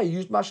 Even though you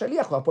used my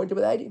shaliach, I appointed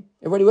with Edim.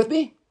 Everybody with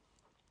me?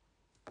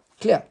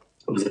 Clear.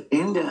 Was it the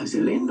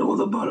lender or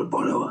the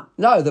borrower?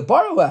 No, the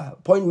borrower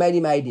made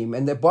him Edim.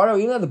 And the borrower,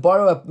 even though the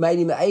borrower made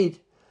him Eid,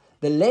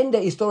 the lender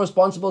is still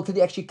responsible till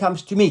he actually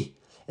comes to me.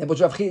 That's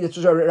what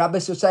Rabbi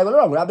would say all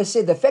along. Rabbi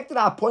said, the fact that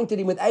I appointed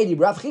him with Edim,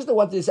 Rav Chizda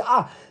wanted to say,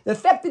 the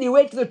fact that he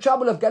went to the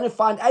trouble of going to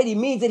find Edim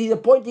means that he's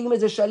appointing him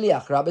as a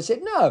shaliach. Rabbi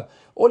said, no.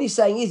 All he's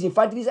saying is, in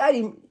front of his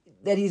Edim,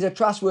 that he's a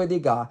trustworthy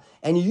guy.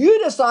 And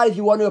you decide if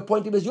you want to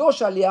appoint him as your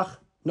shaliach,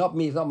 not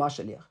me, it's not my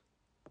shaliach.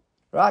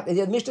 Right? And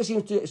the Mishnah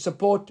seems to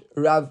support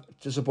Rav,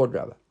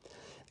 Rabbi.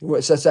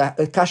 So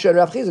Kasha and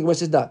Rav Chizda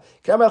says, no.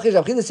 Rav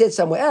Chizda said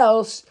somewhere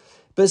else,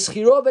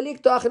 B'schiro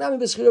v'likto, achinami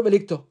b'schiro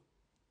v'likto.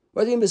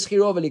 What do you mean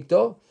b'schiro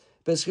v'likto?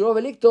 B'schiro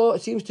v'likto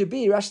seems to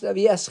be Rashi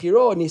Aviyah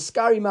schiro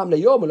niskar imam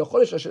leyom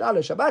u'lechodesh hashana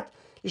leShabbat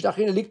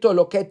lishnachin likto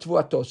loket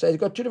tvuato. So he's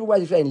got two different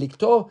ways of saying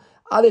likto.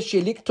 Either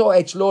shelikto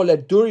etzlo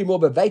ledurim or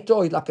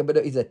beveito. He's like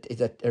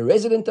he's a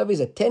resident of his,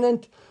 a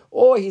tenant,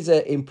 or he's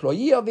an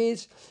employee of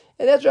his.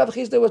 And that's what Rav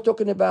Chizda was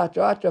talking about,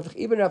 right?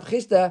 Even Rav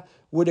Chizda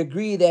would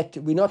agree that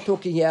we're not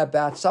talking here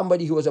about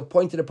somebody who was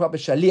appointed a proper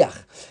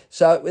shaliach.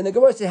 So when the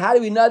Gemara says, how do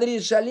we know that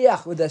he's a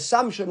shaliach? Well, the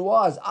assumption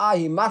was,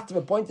 he must have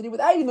appointed him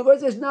with Edim. The Gemara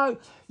says, no,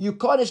 you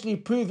can't actually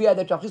prove here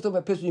that Rav Chizda,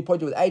 a person you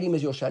appointed with Edim,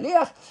 is your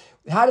shaliach.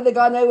 How did the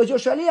guy know he was your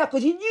shaliach?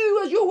 Because he knew he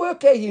was your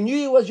worker, he knew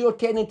he was your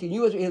tenant, he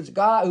knew he was a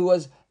guy who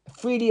was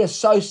commonly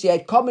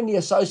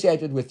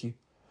associated with you.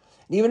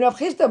 Even Rav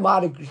Chizda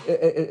might agree,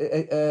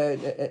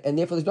 and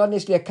therefore there's not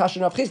necessarily a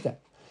kasha Rav Chizda,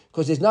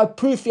 because there's no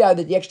proof here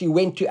that he actually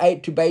went to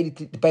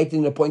Beit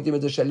and appointed him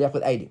as a shaliach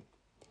with Edim.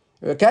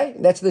 Okay,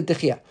 that's the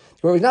techia.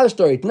 There was another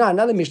story.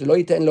 Another Mishnah. Lo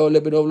yiten lo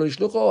lebenov lo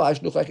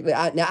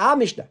lishlucho. Now our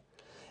Mishnah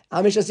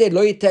said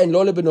lo yiten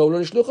lo lebenov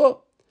lo lishlucho.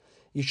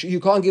 You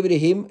can't give it to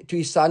him, to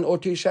his son, or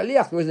to his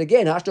shaliach. Because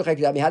again, how do you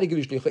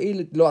give shliach?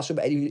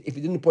 If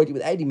you didn't appoint him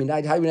with Edim,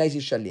 how do you know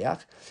he's shaliach?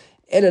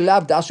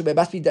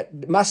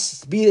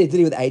 Must be they did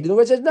it with Edim. The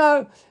word says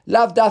no.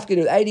 Love dafkin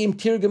with Edim.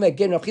 Tirgum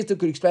again. Rav Chizda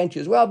could explain to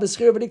you as well.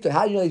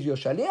 How do you know he's your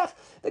shaliach?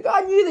 The guy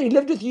knew that he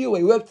lived with you, or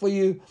he worked for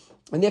you,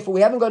 and therefore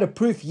we haven't got a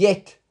proof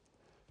yet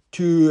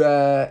to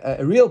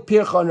a real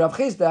pircha on Rav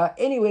Chizda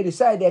anywhere to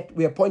say that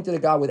we appointed a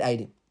guy with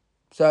Edim.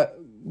 So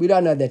we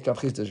don't know that Rav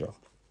Chizda is wrong.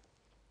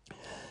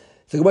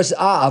 So the Gemara says,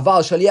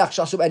 aval shaliach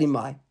shasub Edim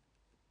mai.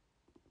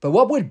 But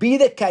what would be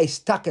the case,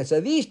 Taka? So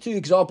these two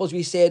examples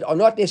we said are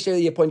not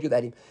necessarily appointed with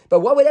Edim.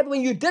 But what would happen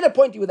when you did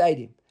appoint you with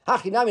Edim?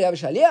 Hachinami have a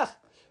shaliach?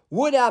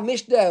 Would our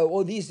Mishnah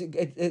or these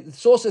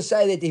sources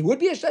say that he would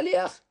be a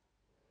shaliach?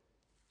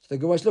 So the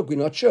Gemara says, look, we're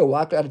not sure.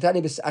 Why?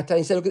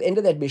 Atani said, look at the end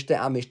of that Mishnah,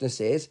 our Mishnah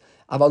says,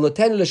 aval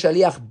notenu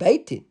l'shaliach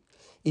beitin.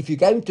 If you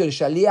gave him to a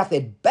shaliach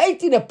that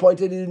beitin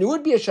appointed, then he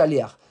would be a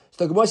shaliach.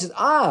 So the Gemara says,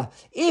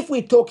 if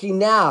we're talking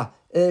now,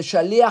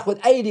 shaliach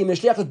with Edim and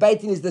shaliach with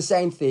beitin is the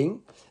same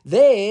thing,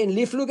 then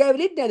Liflu gave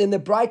it then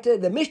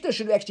the Mishnah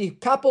should have actually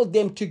coupled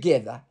them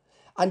together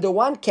under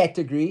one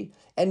category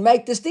and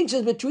make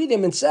distinctions between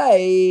them and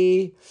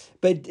say,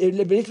 but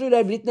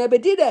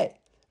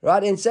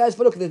right? And says,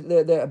 look,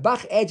 the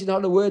Bach adds in all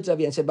the words of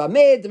you and said,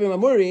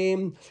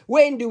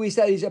 when do we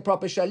say he's a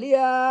proper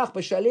shaliach?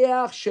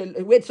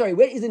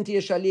 Where isn't he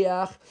a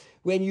shaliach?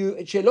 When you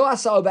shelo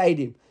asau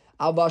b'edim.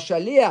 We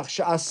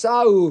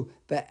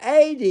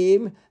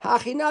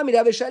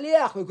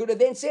could have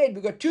then said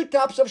we've got two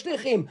types of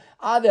shlichim,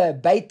 either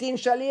beitin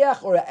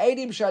shaliach or an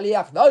eidim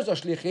shaliach. Those are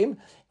shlichim,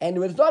 and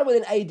when it's not with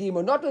an eidim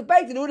or not with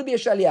beitin, it wouldn't be a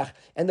shaliach.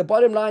 And the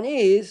bottom line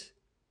is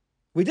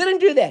We didn't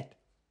do that.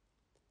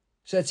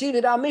 So it seems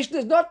that our Mishnah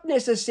is not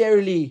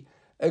necessarily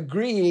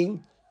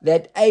agreeing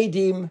that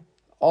Eidim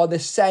are the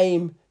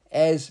same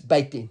as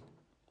Beitin.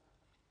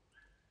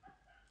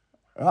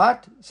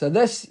 Right? So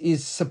this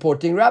is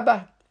supporting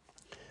Rabbah.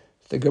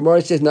 The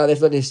Gemara says, no,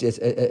 that's not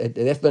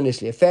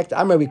necessarily a fact.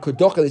 Amar, we could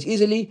docha this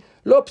easily.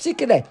 Lo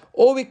psikele.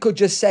 All we could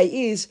just say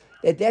is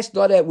that that's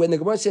not a, when the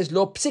Gemara says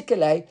lo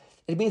psikele,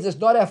 it means it's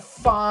not a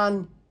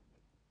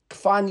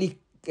finally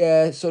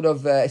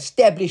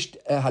established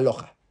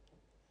halacha.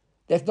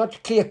 That's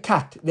not clear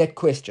cut, that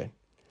question.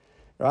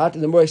 Right?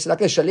 And the Gemara says,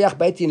 like a shaliach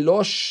beitin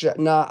lo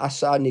shna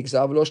asa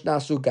nigzav, lo shna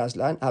asu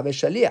gazlan, have a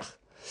shaliach.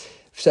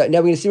 So now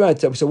we're going to see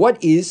around. So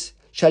what is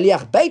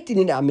shaliach beitin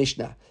in our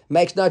Mishnah?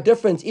 Makes no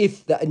difference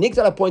if the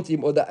nigzal appointed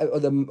him or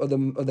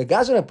the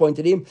gazlan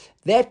appointed him.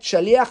 That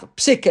shaliach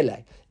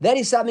psikele. That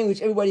is something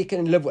which everybody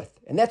can live with,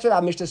 and that's what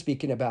our Mishnah is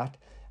speaking about.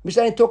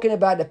 Mishnah is talking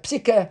about a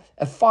psika,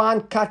 a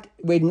fine cut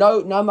where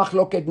no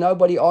machloket,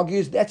 nobody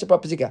argues. That's a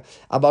proper psika.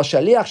 Abal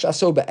shaliach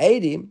shaso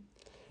be'edim.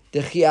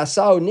 But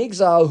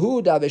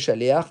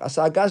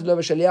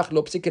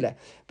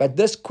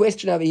this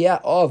question over here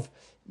of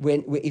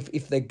when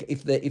if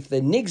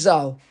the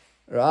nigzal,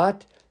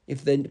 right?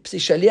 If the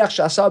shaliach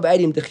shasal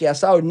b'edim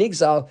dechiasal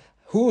nigzal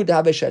who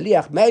have a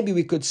shaliach, maybe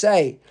we could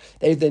say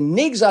that if the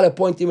nigzal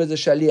appointed him as a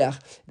shaliach,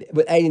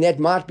 with edim that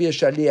might be a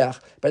shaliach,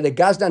 but the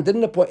gazdan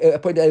didn't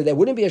appoint there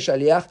wouldn't be a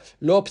shaliach.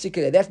 Lo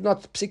psikele, that's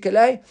not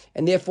psikele,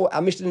 and therefore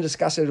our Mishnah didn't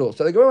discuss it at all.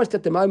 So the Gemara wants to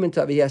at the moment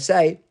over here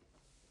say.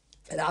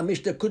 And our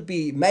Mishnah could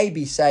be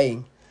maybe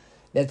saying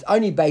that it's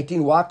only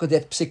beitin. Why? Because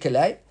that's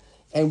psikele,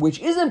 and which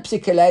isn't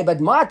psikele, but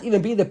might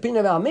even be the pin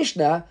of our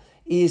Mishnah,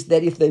 is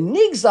that if the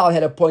nigzal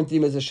had appointed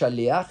him as a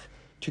shaliach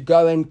to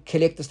go and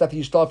collect the stuff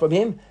you stole from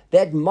him,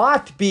 that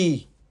might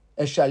be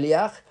a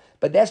shaliach,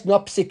 but that's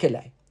not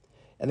psikele.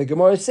 And the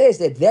Gemara says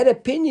that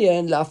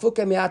opinion,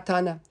 la'afuka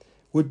mi'atana,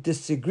 would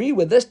disagree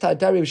with this.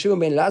 Tari Shimon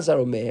ben Lazar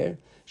Omer,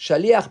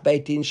 shaliach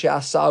beitin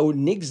she'asau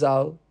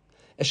nigzal.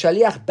 A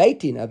shaliach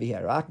beitin over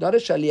here, right? Not a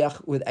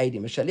shaliach with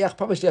edim. A shaliach,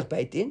 proper shaliach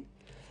beitin,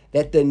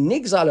 that the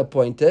nigzal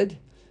appointed,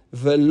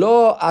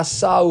 velo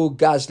asau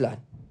gazlan.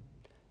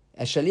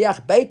 A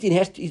shaliach beitin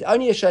is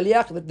only a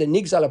shaliach that the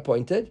nigzal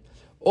appointed,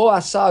 or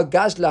asau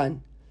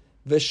gazlan,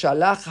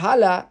 v'shalach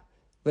hala,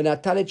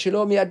 v'natalet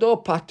shelo miyado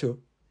patu.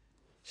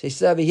 So he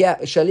says over here,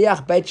 a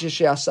shaliach beitin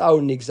she'asau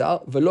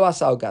nigzal, velo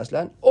asau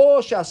gazlan,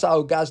 or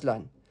she'asau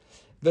gazlan,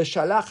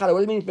 v'shalach hala. What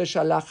does it mean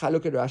v'shalach hala?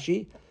 Look at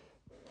Rashi.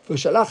 And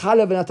then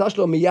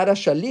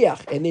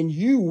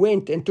you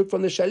went and took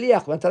from the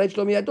shaliach.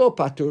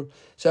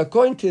 So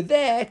according to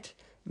that,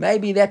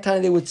 maybe that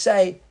time they would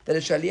say that a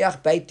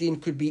shaliach beitin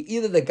could be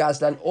either the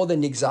gazlan or the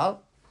nigzal,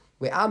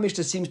 where our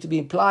Mishnah seems to be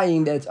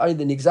implying that it's only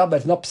the nigzal, but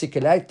it's not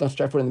psikele, it's not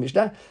straightforward in the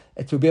Mishnah.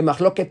 It would be a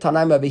machloket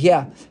tanaim over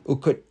here, who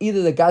could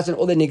either the gazlan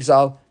or the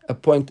nigzal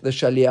appoint the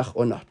shaliach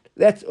or not.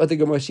 That's what the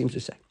Gemara seems to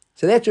say.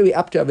 So that's where we're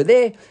up to over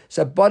there.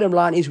 So bottom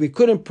line is we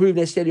couldn't prove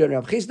necessarily on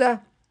Rav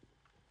Chisda.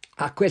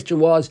 Our question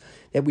was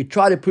that we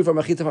tried to prove from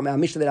our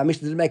Mishnah that our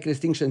Mishnah didn't make a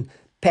distinction,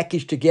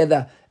 packaged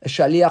together a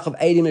shaliach of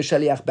edim and a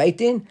shaliach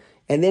beitin,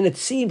 and then it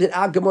seems that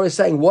our Gemara is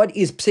saying what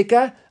is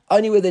psika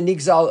only where the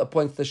nigzal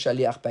appoints the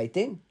shaliach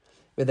beitin,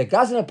 where the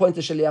gazan appoints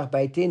the shaliach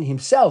beitin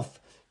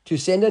himself to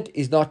send it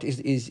is not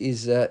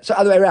so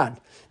other way around.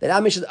 That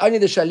our Mishnah is only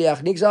the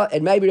shaliach nigzal,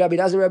 and maybe Rabbi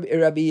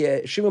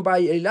Shimon bar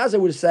Elazar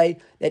would say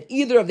that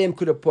either of them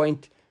could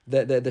appoint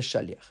the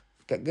shaliach.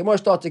 Gemara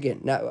starts again.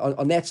 Now,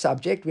 on that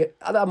subject,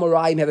 other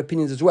Amoraim have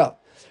opinions as well.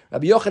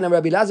 Rabbi Yochanan and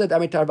Rabbi Lazar,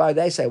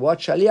 they say, what?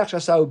 Shaliach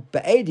shasau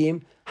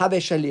be'edim have a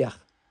shaliach.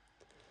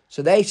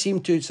 So they seem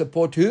to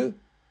support who?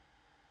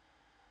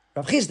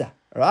 Rav Chisda,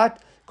 right?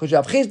 Because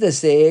Rav Chisda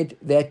said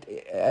that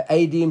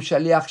edim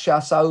shaliach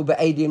shasau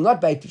be'edim,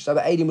 not be'edim, so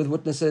be'edim with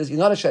witnesses is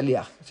not a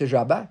shaliach, says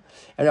Rabbah.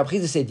 And Rav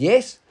Chisda said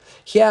yes.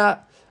 Here,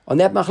 on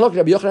that machlok,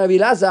 Rabbi Yochanan and Rabbi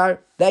Lazar,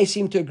 they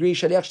seem to agree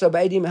shaliach shasau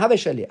be'edim have a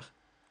shaliach.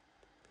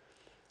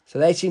 So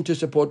they seem to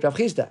support Rav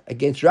Chisda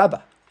against Rabbah.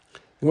 The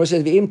Gemara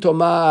says, "V'im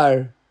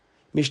tomar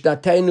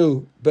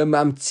mishnatenu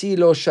b'mamtzi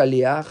lo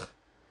shaliach,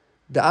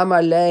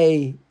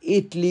 da'amalei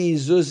itli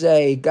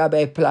zuzei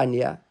gabe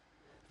planya,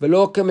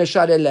 v'lo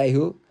kemeshad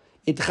elehu,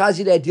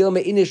 itchazi le'dil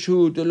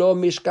me'inishu d'lo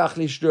mishkach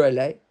lishdur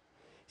elei."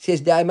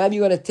 Says, maybe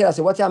you're going to tell us,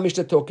 what's our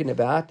Mishnah talking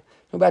about?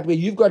 About where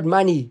you've got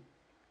money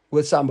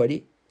with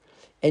somebody,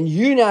 and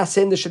you now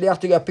send the shaliach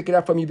to go pick it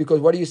up from you because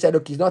what do you say?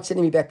 Look, he's not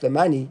sending me back the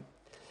money.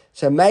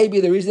 So maybe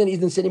the reason he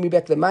isn't sending me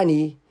back the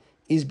money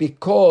is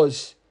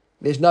because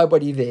there's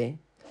nobody there.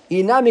 So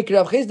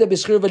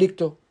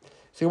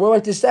we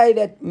want to say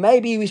that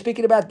maybe we're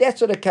speaking about that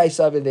sort of case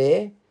over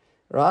there,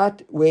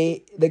 right? Where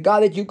the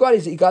guy that you got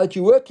is the guy that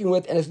you're working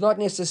with, and it's not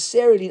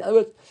necessarily, in other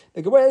words,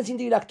 the Gemara doesn't seem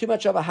to be like too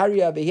much of a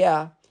hurry over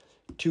here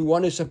to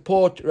want to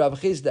support Rav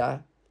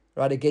Chisda,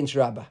 right, against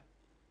Rabbah.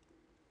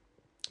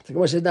 The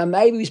Gemara says, now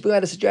maybe we speak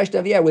about a situation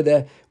over here where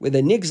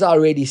the nigzal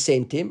already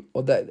sent him,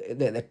 or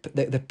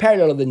the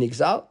parallel of the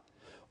nigzal,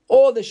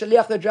 or the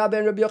shaliach that Rabbi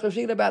and Rabbi Yochanan are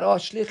speaking about, or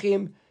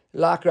shlichim,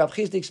 like Rav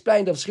Chisda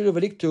explained, of schiru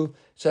v'liktu.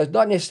 So it's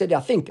not necessarily, I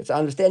think, it's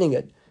understanding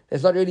it,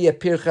 There's not really a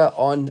pircha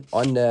on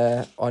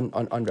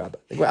Rabba.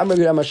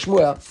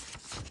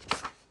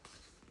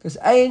 Because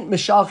ein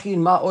meshalchin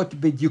ma'ot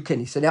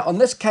b'dyukeni. So now on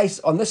this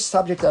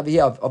subject over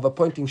here of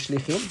appointing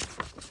shlichim,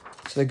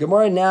 so the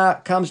Gemara now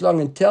comes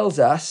along and tells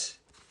us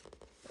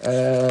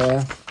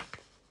another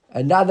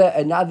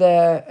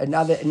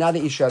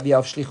issue over here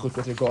of shlichut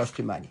with regards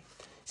to money.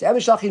 So ein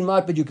meshalchin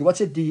ma'ot b'dyukeni.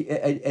 What's a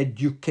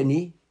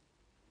dukeni?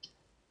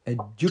 A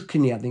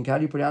dukni, I think. How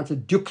do you pronounce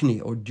it?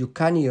 Dukni or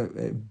dukani or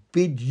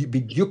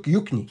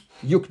yukni.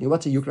 Yukni.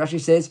 What's a yukni? Rashi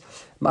says,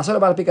 "Masala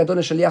bal pikadon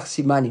shaliach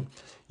simani."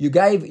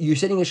 You're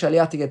sending a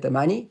shaliach to get the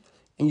money,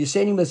 and you're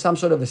sending with some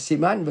sort of a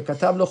siman.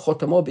 V'katav lo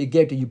chotamo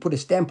b'igevta. You put a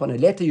stamp on a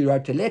letter. You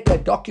write a letter,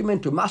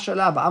 document to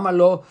mashallah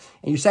v'amalo,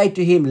 and you say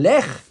to him,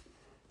 "Lech,"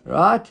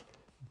 right?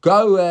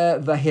 Go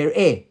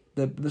v'her'eh.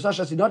 The Mishra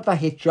says not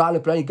v'hetra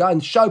leploni. Go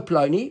and show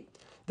Ploni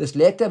this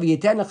letter.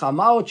 V'yiten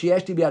lechamao. She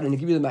has to be able to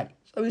give you the money.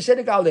 So we send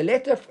a guy with a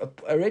letter,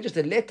 a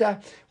registered letter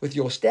with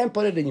your stamp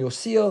on it and your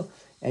seal,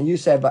 and you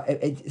say, but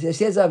it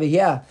says over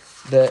here,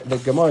 the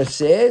Gemara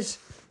says,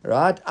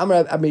 right?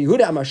 Amar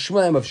Yehuda, Amar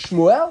Shmuel, name of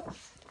Shmuel,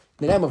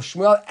 the name of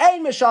Shmuel.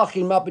 Ein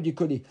meshalchin ma'ot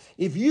b'dyukeni.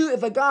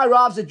 If a guy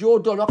arrives at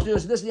your door, knocks on your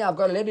door, listen, I've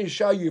got a letter to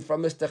show you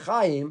from Mr.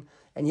 Chaim,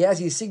 and he has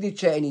his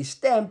signature and his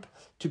stamp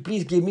to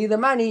please give me the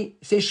money.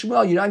 Says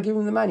Shmuel, you don't give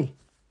him the money,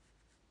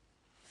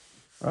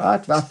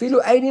 right?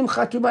 V'afilu einim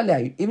chatum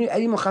alei, even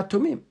einim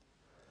chatumim.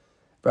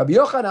 Rabbi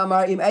Yochanan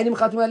Amar im einim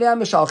chatum alei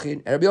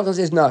meshalchin, and Rabbi Yochanan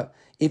says no.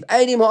 If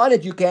einim are on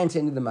it, you can't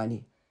send him the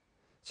money.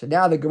 So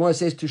now the Gemara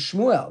says to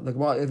Shmuel, the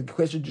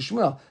question to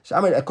Shmuel. So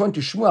according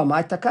to Shmuel,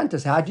 my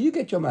takantas, how do you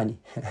get your money?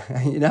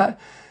 You know,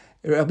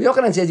 Rabbi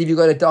Yochanan says if you've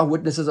got a dog,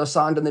 witnesses are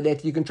signed on the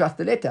letter, you can trust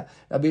the letter.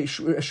 Rabbi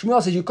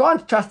Shmuel says you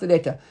can't trust the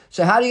letter.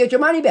 So how do you get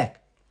your money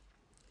back?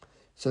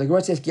 So the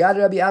Gemara says, Kiad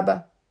Rabbi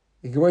Abba.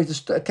 The Gemara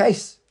is a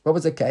case. What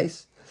was the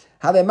case?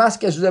 Have a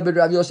maskes Rabbi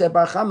Yosef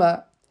Bar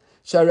Kamma.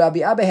 So Rabbi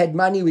Abba had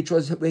money,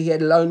 he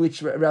had a loan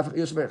which Rabbi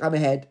Yosef Bar Kamma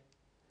had.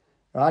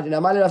 Right,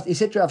 and he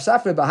said to Rav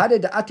Safra,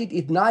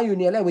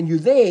 when you're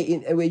there,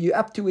 where you're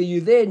up to where you're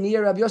there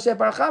near Rav Yosef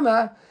Bar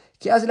Kamma,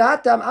 so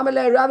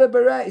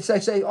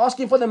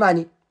asking for the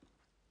money.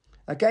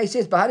 Okay, he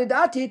says, when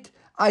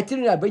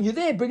you're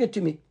there, bring it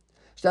to me.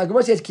 So the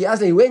Gemara says,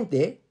 he went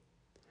there,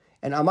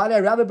 and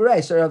Amalei Rabbi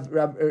Beret, so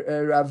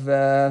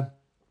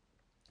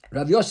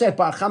Rav Yosef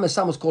Bar Kamma's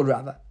son was called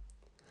Rava.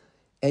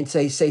 And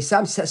so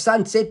some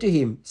son said to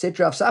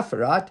Rav Safra,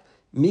 right,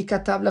 Mi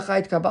katav lecha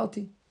et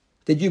kabalti.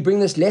 Did you bring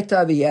this letter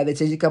over here that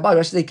says Kabbalah?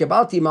 Rashi says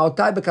Kabbalti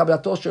ma'otai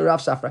b'kablato shel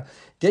Rav Safra.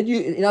 Did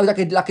you, like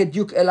a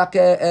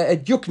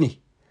dukni?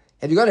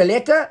 Have you got a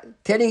letter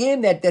telling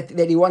him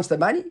that he wants the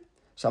money?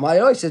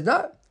 Somebody says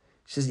no.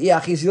 He says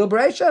Iachizil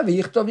Bereisha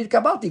v'yichtov lit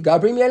Kabbalti. Go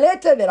bring me a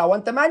letter that I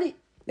want the money.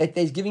 That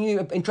he's giving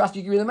you, entrust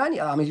you, give you the money.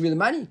 I'm going to give you the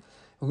money.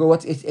 And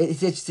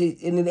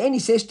in the end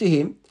he says to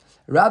him,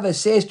 Rava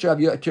says to Rav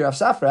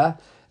Safra,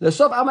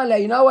 L'sof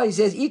Amalei, you know what he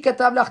says?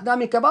 Ikatav lach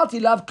nami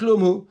Kabbalti lav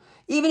klumhu.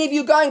 Even if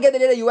you go and get the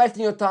letter, you're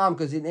wasting your time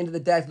because at the end of the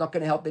day, it's not going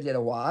to help the letter.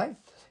 Why?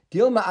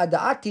 Dilma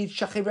ada'ati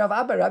shachiv Rav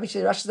Abba. Rabbi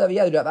said,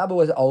 Rav Abba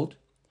was old.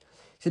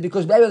 He said,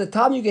 because maybe by the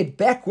time you get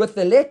back with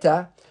the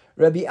letter,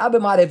 Rabbi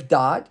Abba might have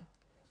died.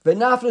 And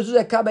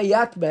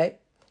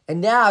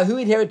now who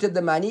inherited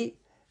the money?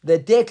 The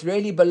debt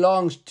really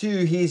belongs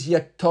to his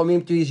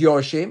yatomim, to his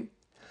yorshim.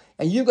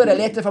 And you got a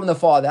letter from the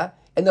father,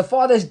 and the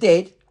father's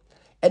dead,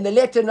 and the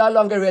letter no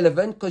longer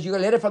relevant because you got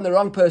a letter from the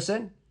wrong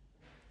person.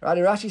 Right?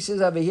 And Rashi says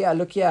over here,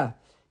 look here.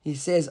 He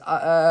says,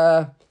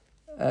 Shachiv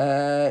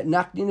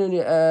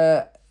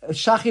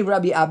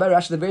Rabbi Abba,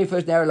 Rashi, the very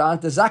first narrow line,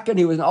 the Zakan,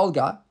 he was an old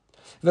guy.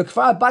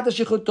 Until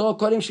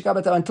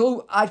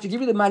I have to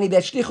give you the money,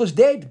 that shlichus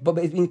dead, but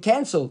it's been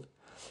cancelled.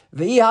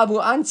 And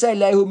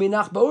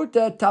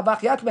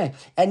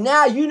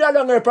now you're no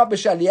longer a proper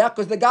shaliach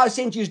because the guy who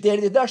sent you is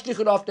dead. There's no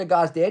shlichut after the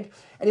guy's dead.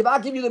 And if I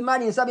give you the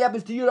money and something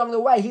happens to you along the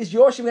way, he's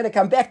Yoshim going to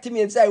come back to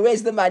me and say,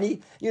 where's the money?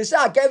 You say,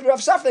 I gave it to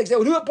Rav Safra. They say,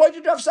 well, who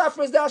appointed Rav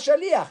Safra as thou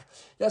shaliach?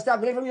 You'll start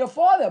getting from your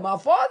father. My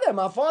father,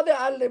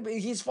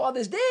 his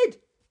father's dead.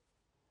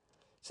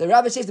 So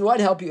Rabbi says, they won't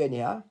help you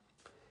anyhow.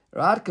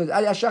 Right? Because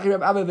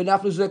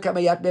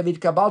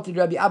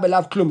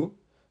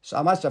so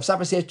Rav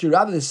Safra says to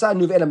Rabbi, the son,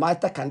 so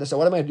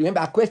what am I going to do? Remember,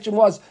 our question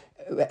was,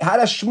 how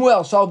does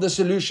Shmuel solve the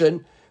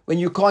solution when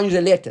you can't use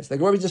the letters? The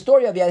Gemara is the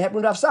story of it happened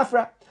with Rav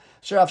Safra.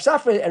 So Rav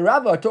Safra and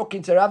Rav are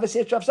talking to Rav,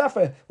 says to Rav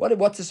Safra,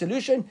 what's the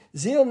solution?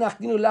 Zil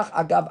nachdinu lach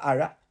agav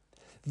ara.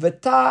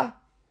 V'ta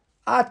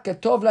at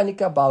katov la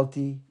nikabalti.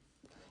 He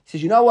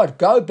says, you know what?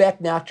 Go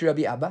back now to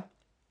Rabbi Abba.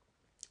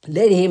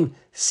 Let him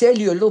sell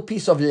you a little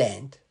piece of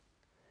land.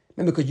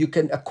 Remember, because you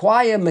can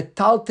acquire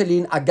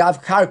metaltalin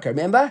agav karka.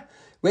 Remember?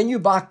 When you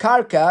buy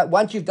karka,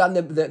 once you've done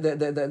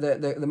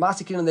the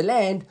massacre on the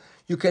land,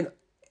 you can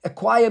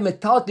acquire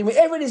metaltalin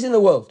wherever it is in the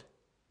world.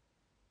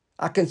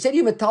 I can sell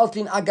you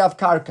metaltalin agav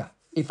karka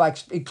if I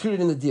include it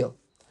in the deal.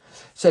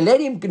 So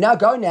let him now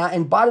go now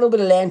and buy a little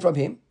bit of land from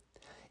him,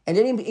 and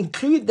let him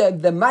include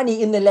the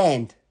money in the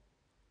land.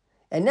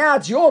 And now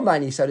it's your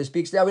money, so to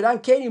speak. So now we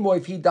don't care anymore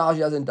if he dies or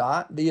doesn't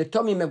die. The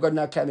Yatomim have got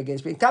no claim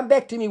against me. Come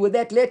back to me with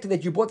that letter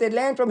that you bought that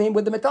land from him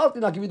with the metalton,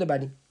 and I'll give you the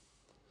money.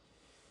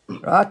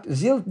 Right?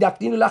 Zil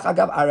dakninu lach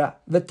agav ara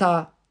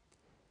v'ta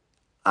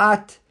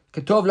at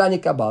ketov lani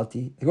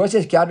kabalti. The Gemara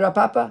says, Kiad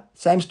Rapapa.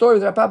 Same story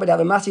with Rapapa. They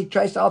have a massive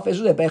trace to Alf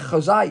Ezra,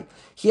 Bechozai.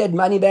 He had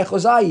money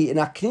Bechozai. And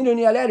akninu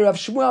ni aleh Rav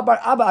Shmuel bar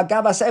Abba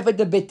agav asefet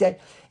de bitte.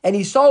 And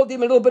he sold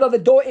him a little bit of the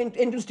door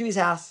entrance to his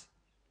house.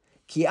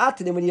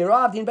 Then when he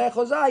arrived in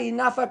Bechozai,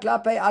 nafak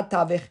lapei ad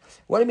tavich.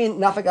 What do you mean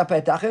nafak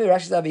lapei tavich?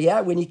 Rashi over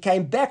here. When he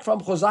came back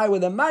from Chozai with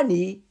the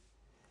money,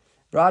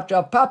 right?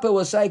 Rav Papa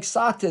was so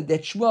excited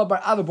that Shmuel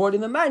bar Abba brought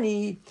him the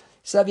money.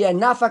 So he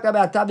nafak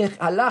lapei ad tavich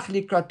halach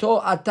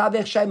likrato ad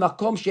tavich shei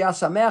makom sheyah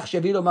sameach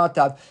shevilo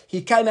ma'atav.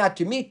 He came out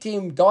to meet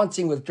him,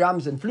 dancing with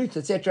drums and flutes,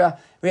 etc.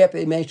 Very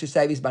happy he managed to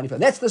save his money for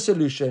him. That's the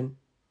solution.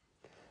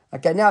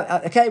 Okay, now,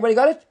 okay, everybody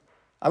got it?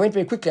 I went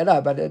very quickly, I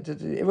know, but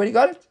everybody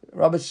got it?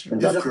 Robert's. I'm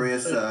just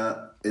curious,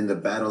 in the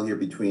battle here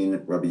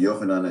between Rabbi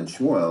Yochanan and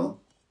Shmuel,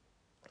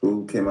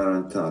 who came out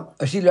on top?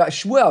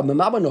 Shmuel,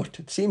 Mamonot.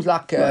 It seems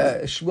like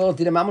Shmuel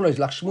did a Mamonot, it's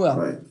like Shmuel.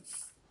 Right.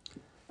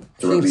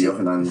 So Rabbi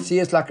Yochanan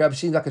seems like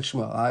it's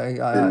Shmuel.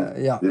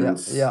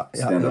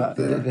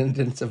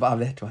 Didn't survive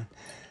that one.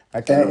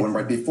 Okay. And the one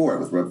right before it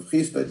was Rabbi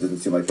Chisda. It didn't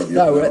seem like Rabbi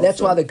Yochanan. No,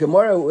 that's why the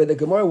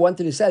Gemara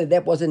wanted to say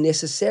that wasn't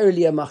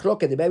necessarily a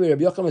machloket. The baby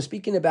Rabbi Yochanan was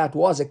speaking about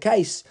was a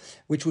case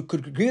which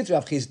could agree with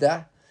Rav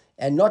Chisda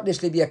and not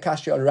necessarily be a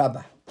kasha on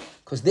Rabbah.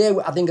 Because there,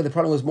 I think the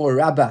problem was more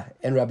Rabbah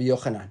and Rabbi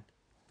Yochanan.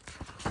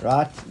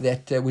 Right?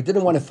 That we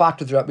didn't want to fight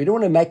with Rabbah. We don't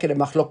want to make it a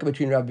machloket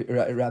between Rabbi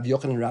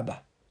Yochanan and Rabbah.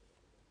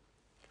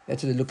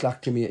 That's what it looked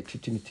like to me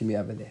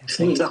over there.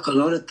 Seems like a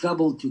lot of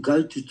trouble to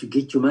go to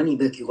get your money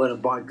back. You got to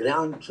buy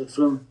ground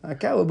from.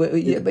 Okay, well, but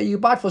you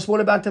buy it for a small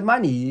amount of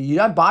money. You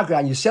don't buy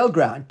ground, you sell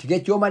ground. To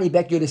get your money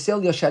back, you have to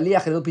sell your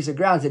shaliach a little piece of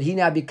ground, so that he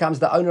now becomes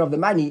the owner of the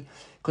money.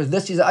 Because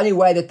this is the only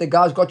way that the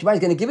guy's got your money.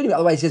 He's going to give it to him.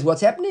 Otherwise, he says,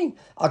 "What's happening?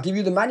 I'll give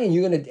you the money, and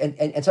you're going to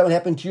and something will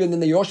happen to you, and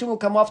then the Yoshim will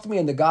come after me,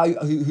 and the guy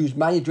whose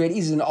money dread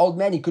is an old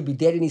man. He could be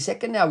dead any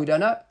second now. We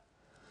don't know."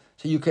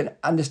 So you can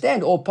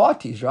understand all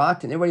parties,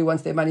 right? And everybody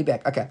wants their money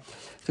back. Okay.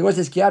 So what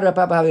says Kiara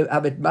Papa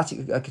have it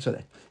okay, so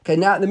that. Okay,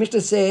 now the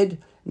Mishnah said,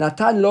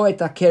 Natan lo et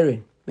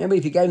keren. Remember,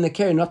 if you gave him the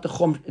keren, not the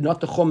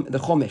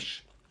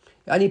chomesh.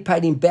 You only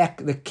paid him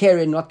back the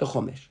keren, not the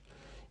chomesh.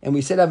 And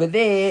we said over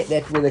there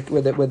that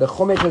with the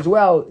chomesh as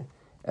well,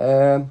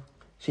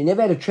 she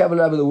never had to travel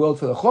over the world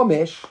for the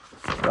chomesh,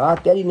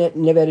 right? That he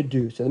never had to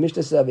do. So the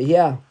Mishnah says over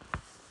here,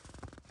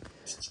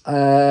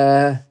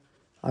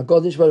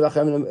 הגודל שלו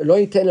לא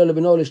ייתן לו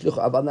לבנו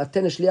לשלוחו, אבל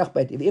נתן לשליח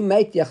בית. אם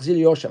מת יחזיר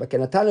ליורשיו,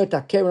 וכן נתן לו את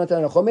הקרן ונתן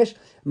לו לחומש,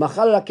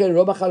 מחל לו לקרן,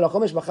 לא מחל לו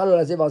לחומש, מחל לו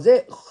לזה ועל זה,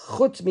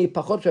 חוץ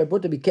מפחות של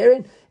פרוטה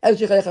בקרן, אז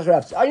צריך ללכת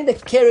אחריו. So only the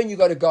keren you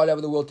got to go all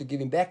over the world to give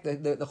him back.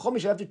 The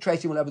chomesh you have to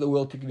trace him all over the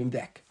world to give him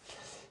back.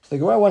 So the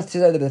Gemara wants to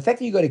say that the fact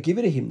that you got to give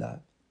it to him though,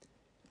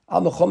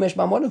 al mechomesh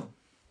mamonu.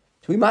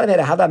 So we might have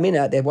had a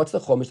havamina that what's the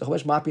chomesh? The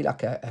chomesh might be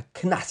like a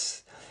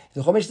knas. If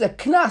the chomesh is a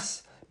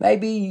knas,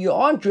 maybe you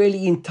aren't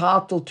really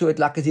entitled to it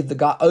like as if the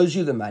guy owes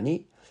you the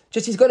money.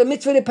 Just he's got a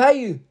mitzvah to pay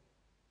you.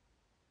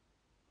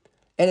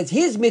 And it's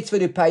his mitzvah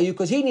to pay you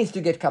because he needs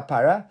to get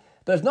kapara.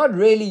 But it's not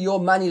really your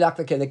money like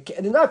the keren.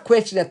 There's no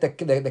question that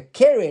the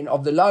keren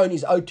of the loan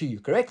is owed to you,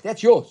 correct?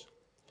 That's yours.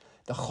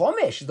 The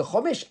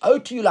chomesh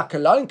owed to you like a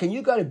loan. Can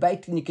you go to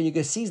Beit and can you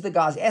go seize the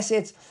guy's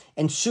assets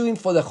and sue him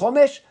for the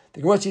chomesh?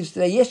 The Gemara seems to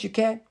say, yes, you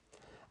can.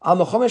 Al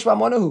mechomesh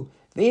v'amonahu.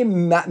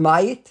 V'im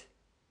ma'it.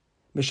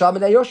 And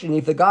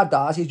if the guy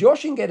dies, his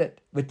Yoshin get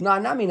it. If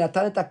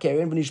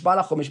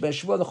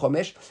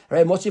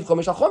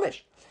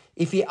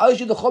he owes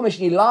you the chomesh and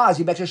he lies,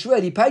 he makes a shvur,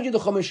 he paid you the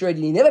chomesh already,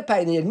 and he never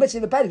paid, and he admits he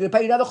never paid, he's going to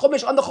pay you another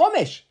chomesh on the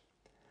chomesh.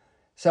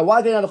 So why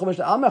is there another chomesh?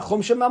 I'm a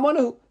chomesh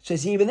mamonahu. So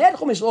even that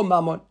chomesh is all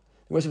mammon.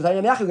 You're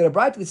going to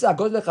bright this out,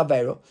 goes to the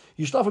chavero,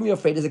 you start from your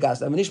friend as a guy,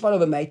 and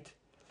of a mate,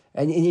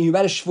 and you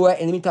made a shvur,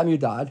 and in the meantime you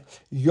died.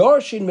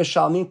 Yoshin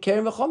meshalmin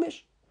keren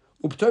v'chomesh.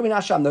 The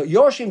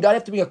Yorshim don't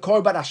have to bring a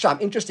korban Hashem.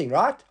 Interesting,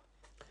 right?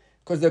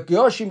 Because the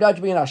Yorshim don't have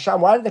to bring an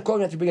Hashem. Why did the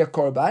korban have to bring a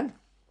korban?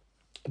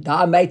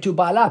 Da made to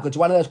Ba'alav, because it's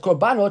one of those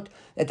korbanot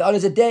that the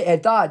owners had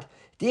died.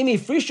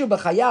 If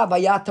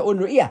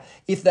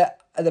the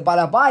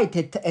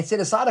Ba'alabait had set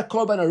aside a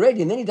korban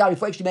already, and then he died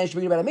before he actually managed to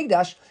bring it about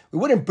Mikdash, we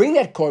wouldn't bring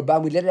that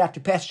korban, we'd let it out to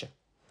pasture.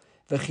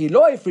 If he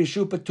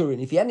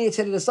hadn't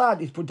set it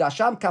aside, he put the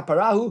Hasham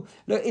kaparahu.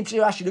 Look,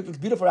 interesting Rashi, look, it's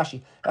beautiful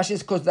Rashi. Rashi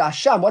says, because the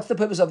Hasham, what's the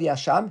purpose of the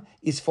Hasham?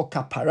 Is for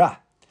kapara.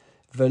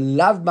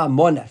 V'lav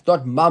mamona, it's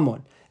not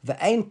mammon.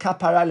 V'ain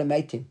kapara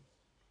lemeitim.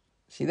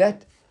 See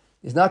that?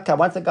 There's no kapara.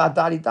 Once the guy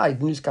died, he died. He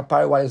didn't use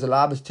kapara while he was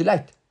alive, it's too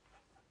late.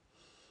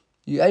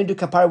 You only do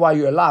kapara while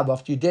you're alive.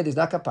 After you're dead, there's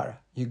no kapara.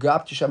 You go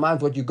up to Shaman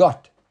with what you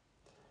got.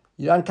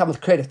 You don't come with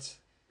credits.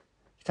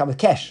 You come with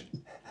cash.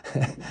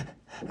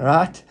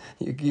 Right?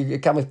 You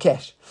come with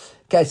cash.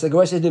 Okay, so the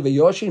Gemara says, and is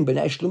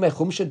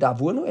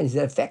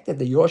that a fact that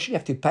the Yoshin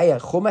have to pay a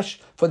chumash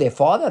for their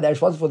father? They're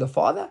responsible for the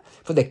father?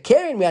 For the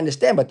keren, we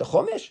understand, but the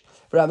chumash?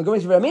 For the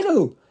Gemara says,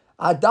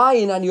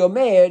 Adayin and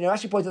Yomer, and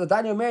Rashi points out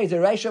that Adayin Yomer is a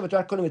Reisha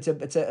B'Torah Kohanim.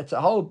 It's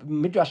a whole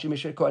midrash in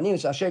Mishra Kohanim.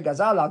 It's Asher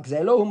Gazal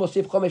Agzelo Hu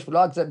Mosif Chomesh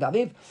V'Lo Agzel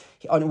Daviv.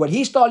 On what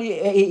he stole,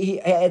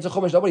 he adds a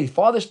Chomesh. What his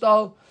father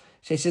stole.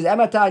 So he says,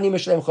 Emata Ani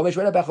Mishlem Chomesh.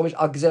 When about Chomesh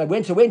Agzel?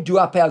 When do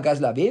I pay Al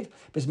Gazal Aviv?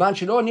 Bisman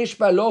Shelo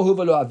Nishba Lo Hu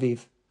V'Lo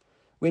Aviv.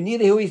 When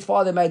neither who his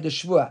father made the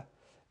shvua,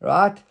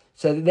 right?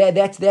 So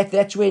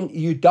that's when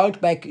you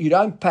don't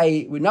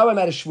pay. We know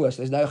made a shvua, so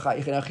there's no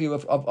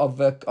chiyuv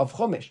of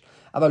chomesh.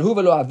 Aval hu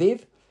v'lo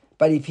aviv.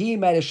 But if he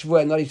made a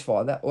shvua and not his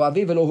father, or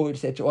aviv v'lo hu, or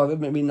aviv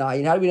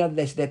minayin, how do we know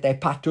that they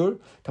patur?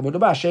 Talmud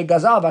Lomar asher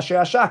gazal v'asher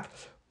ashak,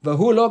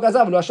 v'hu lo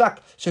gazal v'lo ashak.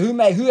 So who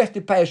has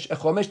to pay a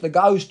chomesh? The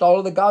guy who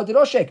stole, the guy who did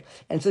oshek.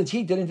 And since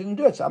he didn't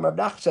do it, so Amar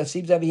Nachsa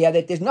seems over here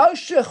that there's no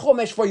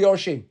chomesh for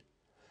Yorshin.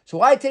 So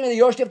why tell me the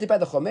Yorshin have to pay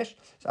the chomesh?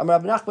 So Amar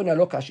Rav Nachman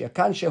lo kashya.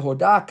 Kan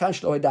shehoda, kan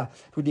shlo hoda.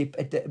 To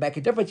make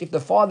a difference, if the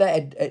father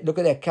had, look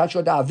at that, kan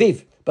shehoda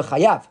aviv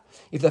b'chayav.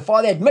 If the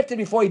father admitted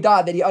before he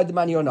died that he owed the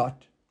money or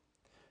not.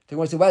 So he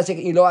wants to say, wait a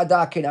second, you lo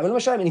ada ken. I mean,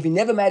 if he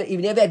never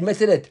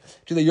admitted it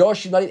to the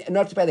Yorshin,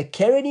 not to pay the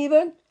keren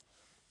even.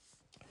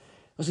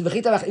 So if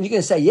you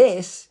can say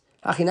yes,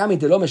 hachinami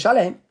de lo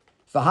meshalem,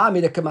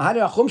 v'hami de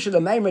kamahani achum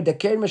shelo meimer de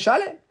keren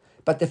meshalem.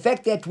 But the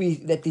fact that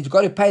he's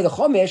got to pay the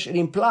chomesh, it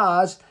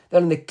implies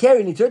that on the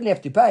keren he certainly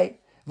have to pay.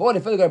 When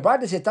do we pay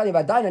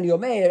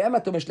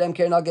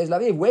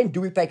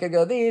keren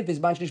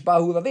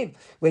aviv?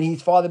 When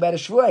his father made a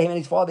shvua, him and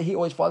his father, he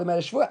or his father made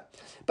a shvua.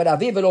 But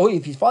aviv v'lo,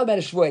 if his father made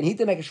a shvua and he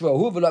didn't make a shvua,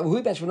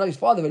 who bench not his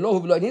father,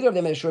 neither of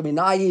them made a shvua.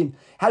 Minayin,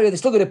 how do they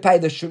still going to pay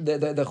the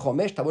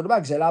chomesh? Talmud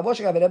Bag zelav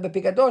oshek avereb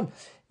bepikadon.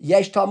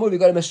 Yesh Talmud, we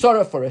got a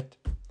mesorah for it.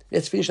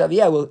 Let's finish over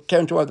here. We'll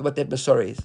carry on to what that mesorah is.